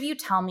each of you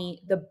tell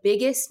me the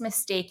biggest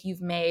mistake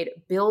you've made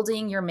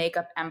building your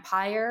makeup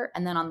empire?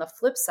 And then on the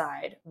flip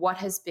side, what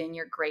has been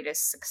your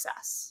greatest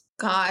success?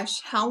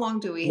 Gosh, how long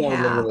do we No,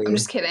 have? literally. I'm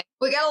just kidding.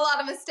 We got a lot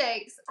of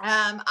mistakes.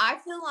 I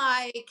feel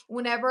like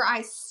whenever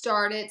I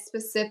started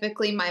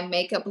specifically my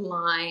makeup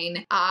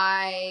line,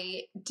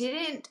 I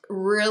didn't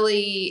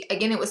really,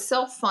 again, it was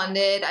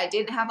self-funded. I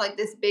didn't have like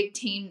this big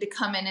team to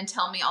come in and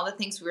tell me all the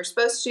things we were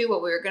supposed to do,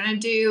 what we were going to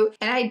do.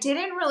 And I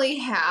didn't really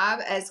have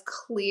as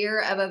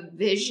clear of a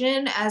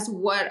vision as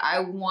what I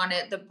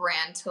wanted the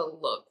brand to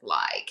look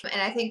like.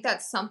 And I think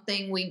that's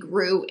something we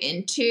grew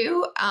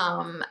into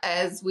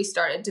as we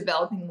started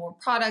developing more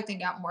product and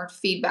got more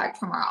feedback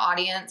from our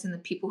audience and the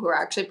people who are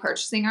actually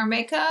purchasing our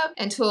makeup,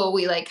 until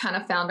we like kind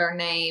of found our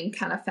name,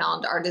 kind of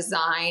found our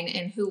design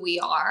and who we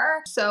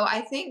are. So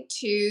I think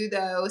too,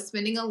 though,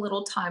 spending a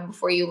little time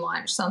before you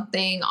launch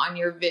something on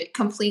your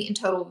complete and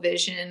total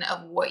vision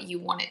of what you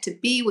want it to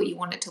be, what you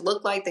want it to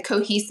look like, the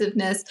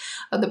cohesiveness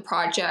of the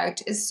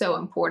project is so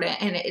important.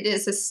 And it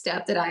is a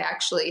step that I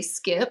actually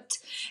skipped.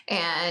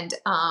 And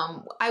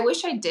I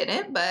wish I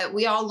didn't, but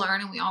we all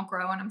learn and we all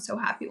grow. And I'm so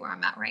happy where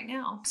I'm at right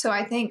now. So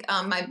I think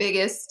my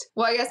biggest,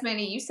 well, I guess,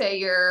 Manny, you say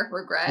your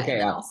regret, Okay,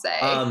 and then yeah. I'll say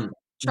You know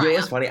what's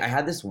triumph. funny? I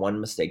had this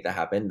one mistake that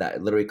happened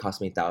that literally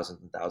cost me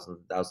thousands and thousands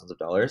and thousands of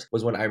dollars.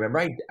 Was when I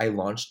remember I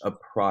launched a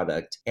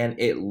product and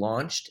it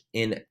launched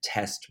in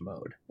test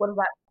mode. What is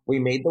that? We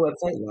made the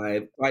website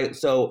live. Right.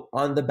 So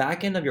on the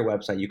back end of your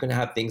website, you can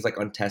have things like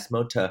on test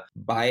mode to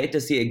buy it to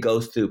see it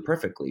goes through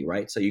perfectly,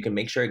 right? So you can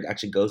make sure it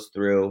actually goes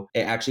through,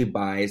 it actually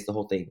buys the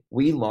whole thing.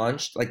 We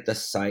launched like the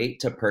site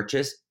to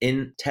purchase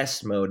in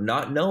test mode,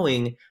 not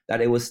knowing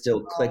that it was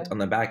still clicked on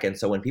the back end.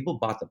 So when people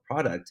bought the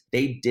product,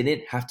 they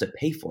didn't have to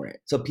pay for it.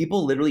 So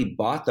people literally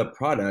bought the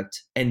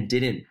product and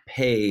didn't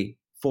pay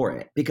for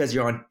it because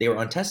they were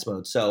on test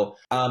mode. So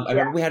I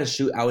remember we had to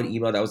shoot out an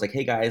email that was like,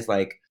 hey guys,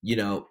 like, you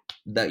know,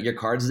 that your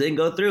cards didn't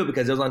go through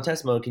because it was on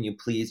test mode. Can you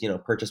please, you know,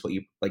 purchase what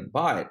you like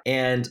bought?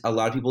 And a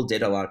lot of people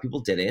did, a lot of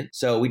people didn't.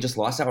 So we just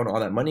lost out on all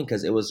that money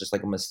because it was just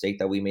like a mistake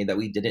that we made that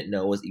we didn't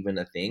know was even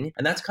a thing.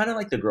 And that's kind of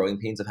like the growing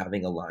pains of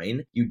having a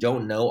line. You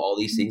don't know all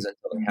these things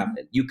until they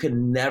happen. You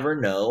can never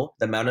know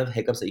the amount of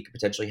hiccups that you could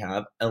potentially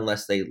have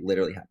unless they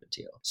literally happen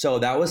to you. So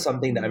that was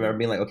something that I remember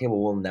being like, okay,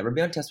 well, we'll never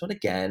be on test mode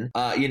again.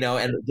 You know,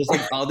 and just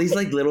like all these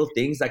like little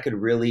things that could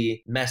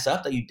really mess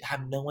up that you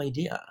have no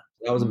idea.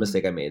 That was a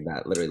mistake I made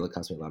that literally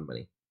cost me a lot of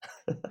money.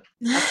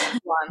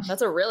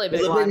 That's a really big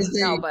It's a big one.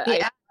 mistake. No, but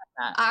Yeah,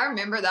 I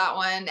remember that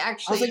one.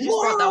 Actually, like, you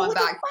just brought that "Whoa, one what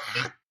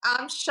the back.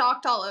 I'm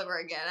shocked all over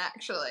again,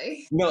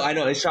 actually. No, I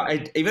know. It's shock.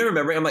 I even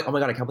remember, I'm like, oh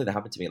my God, I can't believe that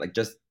happened to me. Like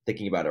just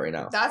thinking about it right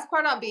now. That's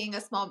part of being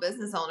a small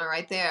business owner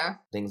right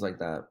there. Things like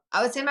that.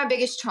 I would say my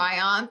biggest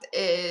triumph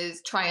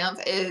is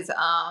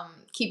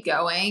keep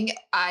going.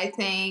 I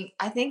think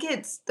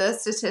it's the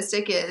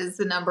statistic is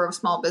the number of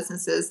small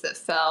businesses that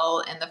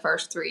fell in the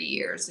first 3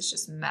 years is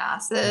just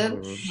massive.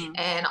 Mhm.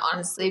 And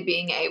honestly,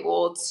 being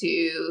able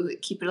to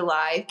keep it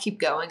alive, keep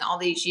going all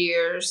these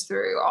years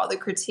through all the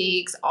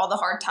critiques, all the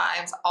hard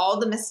times, all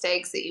the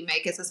mistakes that you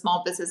make as a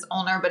small business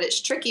owner. But it's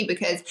tricky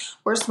because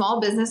we're small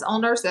business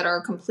owners that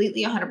are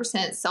completely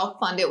 100%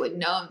 self-funded with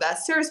no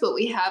investors, but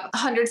we have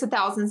hundreds of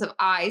thousands of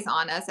eyes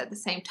on us at the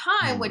same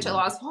time, which a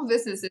lot of small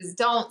businesses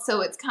don't.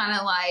 So it's kind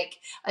of like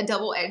a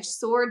double-edged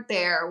sword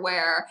there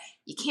where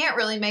you can't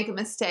really make a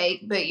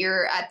mistake, but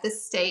you're at the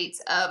state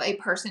of a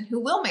person who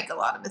will make a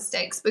lot of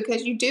mistakes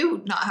because you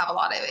do not have a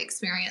lot of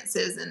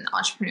experiences in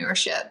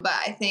entrepreneurship. But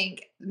I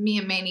think me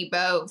and Manny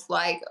both,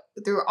 like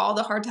through all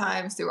the hard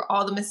times, through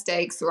all the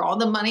mistakes, through all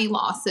the money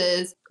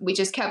losses, we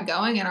just kept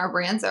going and our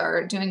brands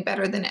are doing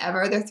better than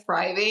ever. They're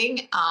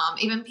thriving.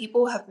 Even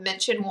people have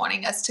mentioned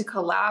wanting us to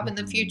collab in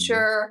the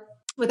future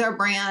with our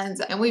brands,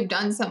 and we've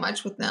done so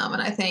much with them.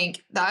 And I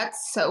think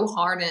that's so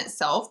hard in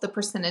itself. The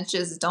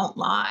percentages don't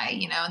lie,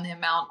 you know, and the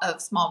amount of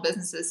small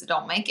businesses that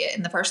don't make it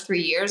in the first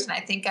 3 years. And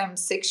I think I'm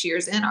 6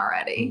 years in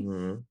already.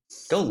 Mm-hmm.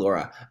 Go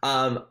Laura.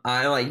 I'm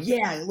like,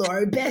 yeah,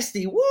 Laura,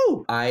 bestie,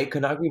 woo! I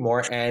could not agree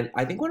more. And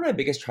I think one of my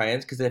biggest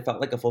triumphs, because it felt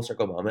like a full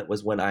circle moment,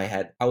 was when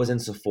I was in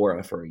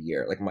Sephora for a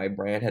year. Like my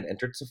brand had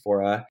entered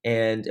Sephora,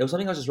 and it was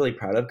something I was just really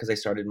proud of because I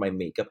started my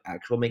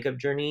actual makeup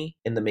journey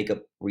in the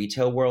makeup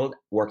retail world,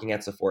 working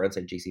at Sephora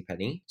inside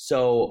JCPenney.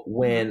 So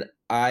when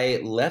I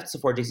left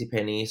Sephora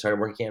JCPenney, started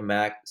working at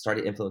MAC,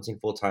 started influencing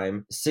full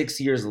time. 6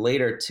 years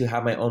later, to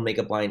have my own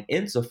makeup line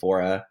in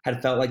Sephora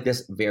had felt like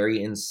this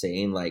very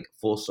insane, like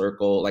full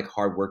circle, like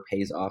hard work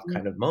pays off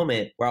kind of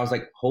moment where I was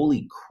like,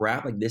 holy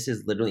crap, like this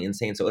is literally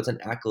insane. So it's an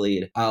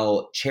accolade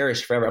I'll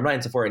cherish forever. I'm not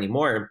in Sephora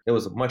anymore. It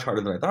was much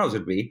harder than I thought it was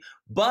going to be,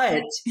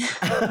 But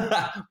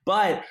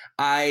but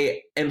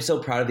I am so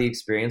proud of the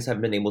experience.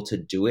 I've been able to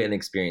do it and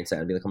experience it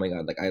and be like, oh my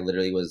God, like I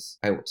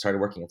started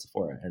working at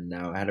Sephora and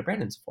now I had a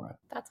brand in Sephora.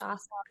 That's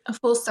awesome. A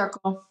full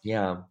circle.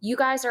 Yeah. You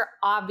guys are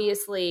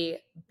obviously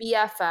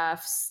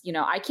BFFs. You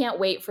know, I can't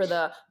wait for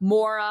the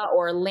Mora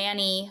or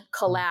Lanny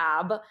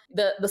collab,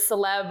 the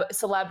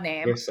celeb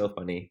name. You're so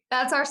funny.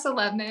 That's our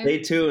celeb name. Stay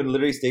tuned.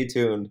 Literally stay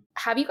tuned.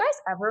 Have you guys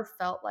ever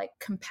felt like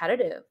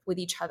competitive with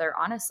each other?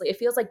 Honestly, it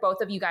feels like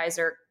both of you guys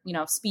are, you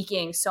know,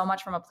 speaking so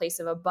much from a place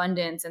of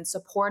abundance and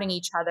supporting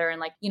each other. And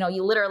like, you know,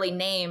 you literally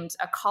named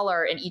a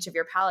color in each of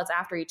your palettes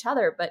after each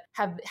other, but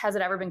has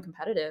it ever been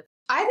competitive?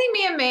 I think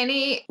me and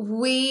Manny,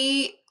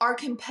 we are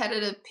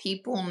competitive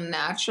people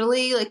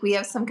naturally. Like we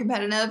have some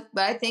competitive,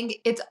 but I think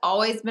it's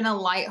always been a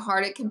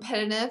lighthearted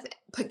competitiveness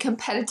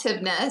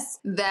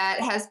that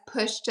has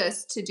pushed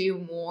us to do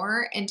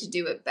more and to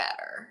do it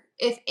better.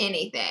 If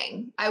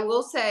anything, I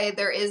will say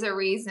there is a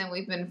reason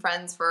we've been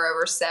friends for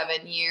over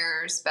 7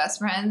 years, best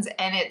friends.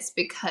 And it's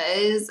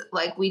because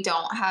like we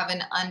don't have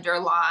an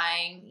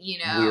underlying, you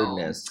know,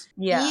 weirdness.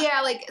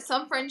 Yeah. Like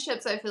some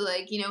friendships, I feel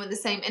like, you know, in the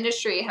same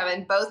industry,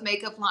 having both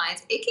makeup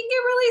lines, it can get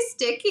really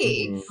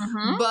sticky.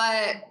 Mm-hmm.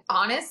 But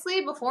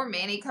honestly, before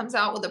Manny comes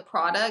out with a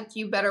product,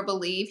 you better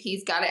believe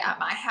he's got it at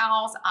my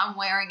house. I'm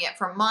wearing it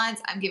for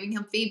months. I'm giving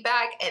him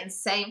feedback, and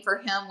same for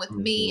him with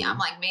me. I'm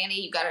like,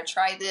 Manny, you got to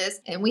try this.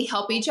 And we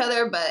help each other.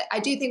 But I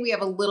do think we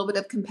have a little bit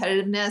of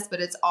competitiveness, but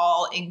it's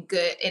all in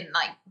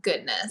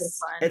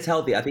goodness. It's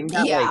healthy. I think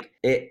that like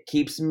it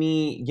keeps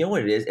me, you know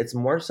what it is? It's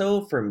more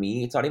so for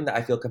me. It's not even that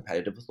I feel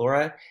competitive with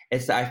Laura.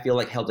 It's that I feel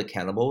like held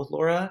accountable with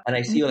Laura. And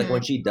I see like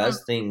when she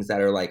does things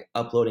that are like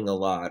uploading a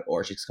lot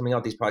or she's coming out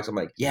with these products, I'm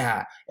like,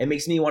 yeah, it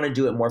makes me want to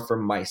do it more for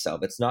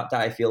myself. It's not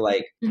that I feel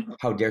like,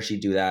 how dare she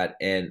do that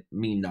and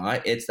me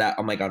not. It's that,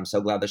 oh my God, I'm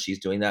so glad that she's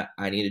doing that.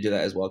 I need to do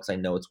that as well because I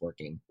know it's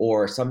working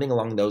or something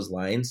along those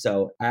lines.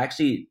 So I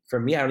actually, for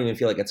me, I don't even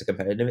feel like it's a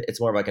competitive. It's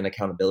more of like an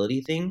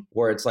accountability thing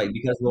where it's like,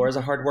 because Laura's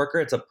a hard worker,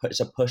 it's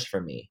a push for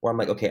me where I'm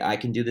like, okay, I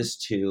can do this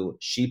too.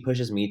 She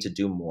pushes me to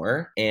do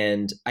more.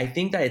 And I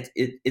think that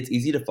it's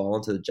easy to fall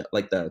into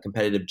the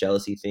competitive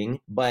jealousy thing.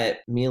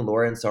 But me and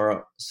Laura and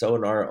Sarah so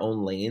in our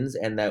own lanes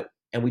and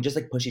we just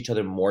like push each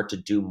other more to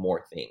do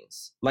more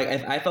things. Like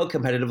if I felt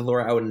competitive with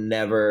Laura, I would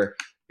never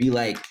be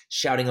like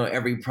shouting out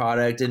every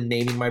product and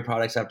naming my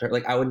products after her.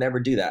 Like I would never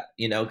do that,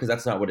 you know, because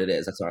that's not what it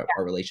is. That's not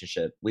our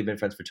relationship. We've been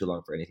friends for too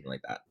long for anything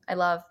like that. I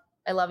love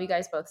you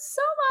guys both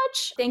so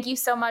much. Thank you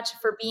so much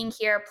for being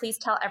here. Please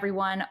tell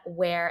everyone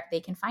where they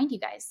can find you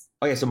guys.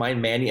 Okay, so mine,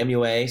 Manny,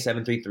 MUA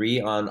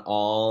 733 on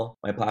all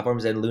my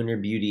platforms and Lunar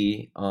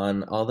Beauty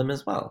on all of them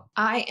as well.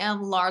 I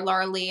am Lar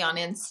Lee on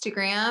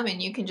Instagram,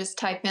 and you can just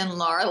type in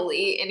Lar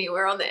Lee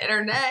anywhere on the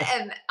internet,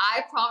 and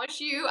I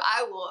promise you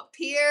I will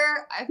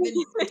appear. I've been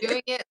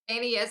doing it,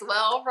 Manny, as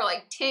well for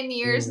like 10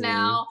 years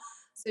now.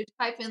 So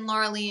type in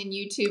Lar Lee in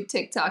YouTube,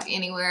 TikTok,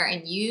 anywhere,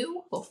 and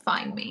you will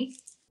find me.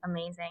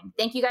 Amazing.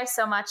 Thank you guys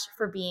so much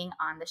for being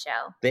on the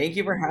show. Thank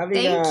you for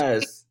having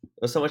us.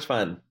 It was so much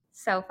fun.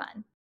 So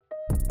fun.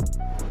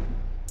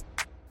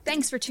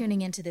 Thanks for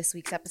tuning into this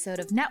week's episode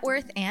of Net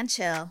Worth and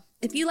Chill.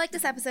 If you like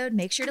this episode,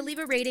 make sure to leave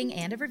a rating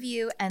and a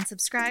review and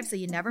subscribe so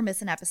you never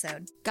miss an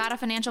episode. Got a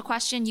financial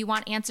question you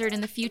want answered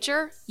in the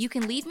future? You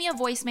can leave me a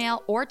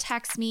voicemail or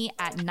text me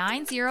at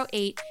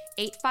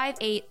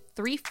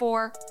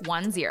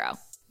 908-858-3410.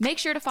 Make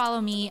sure to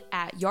follow me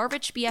at Your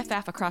Rich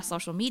BFF across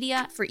social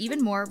media for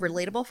even more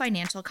relatable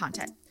financial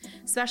content.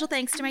 Special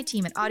thanks to my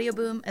team at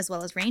Audioboom, as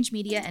well as Range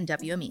Media and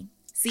WME.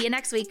 See you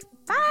next week.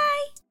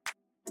 Bye!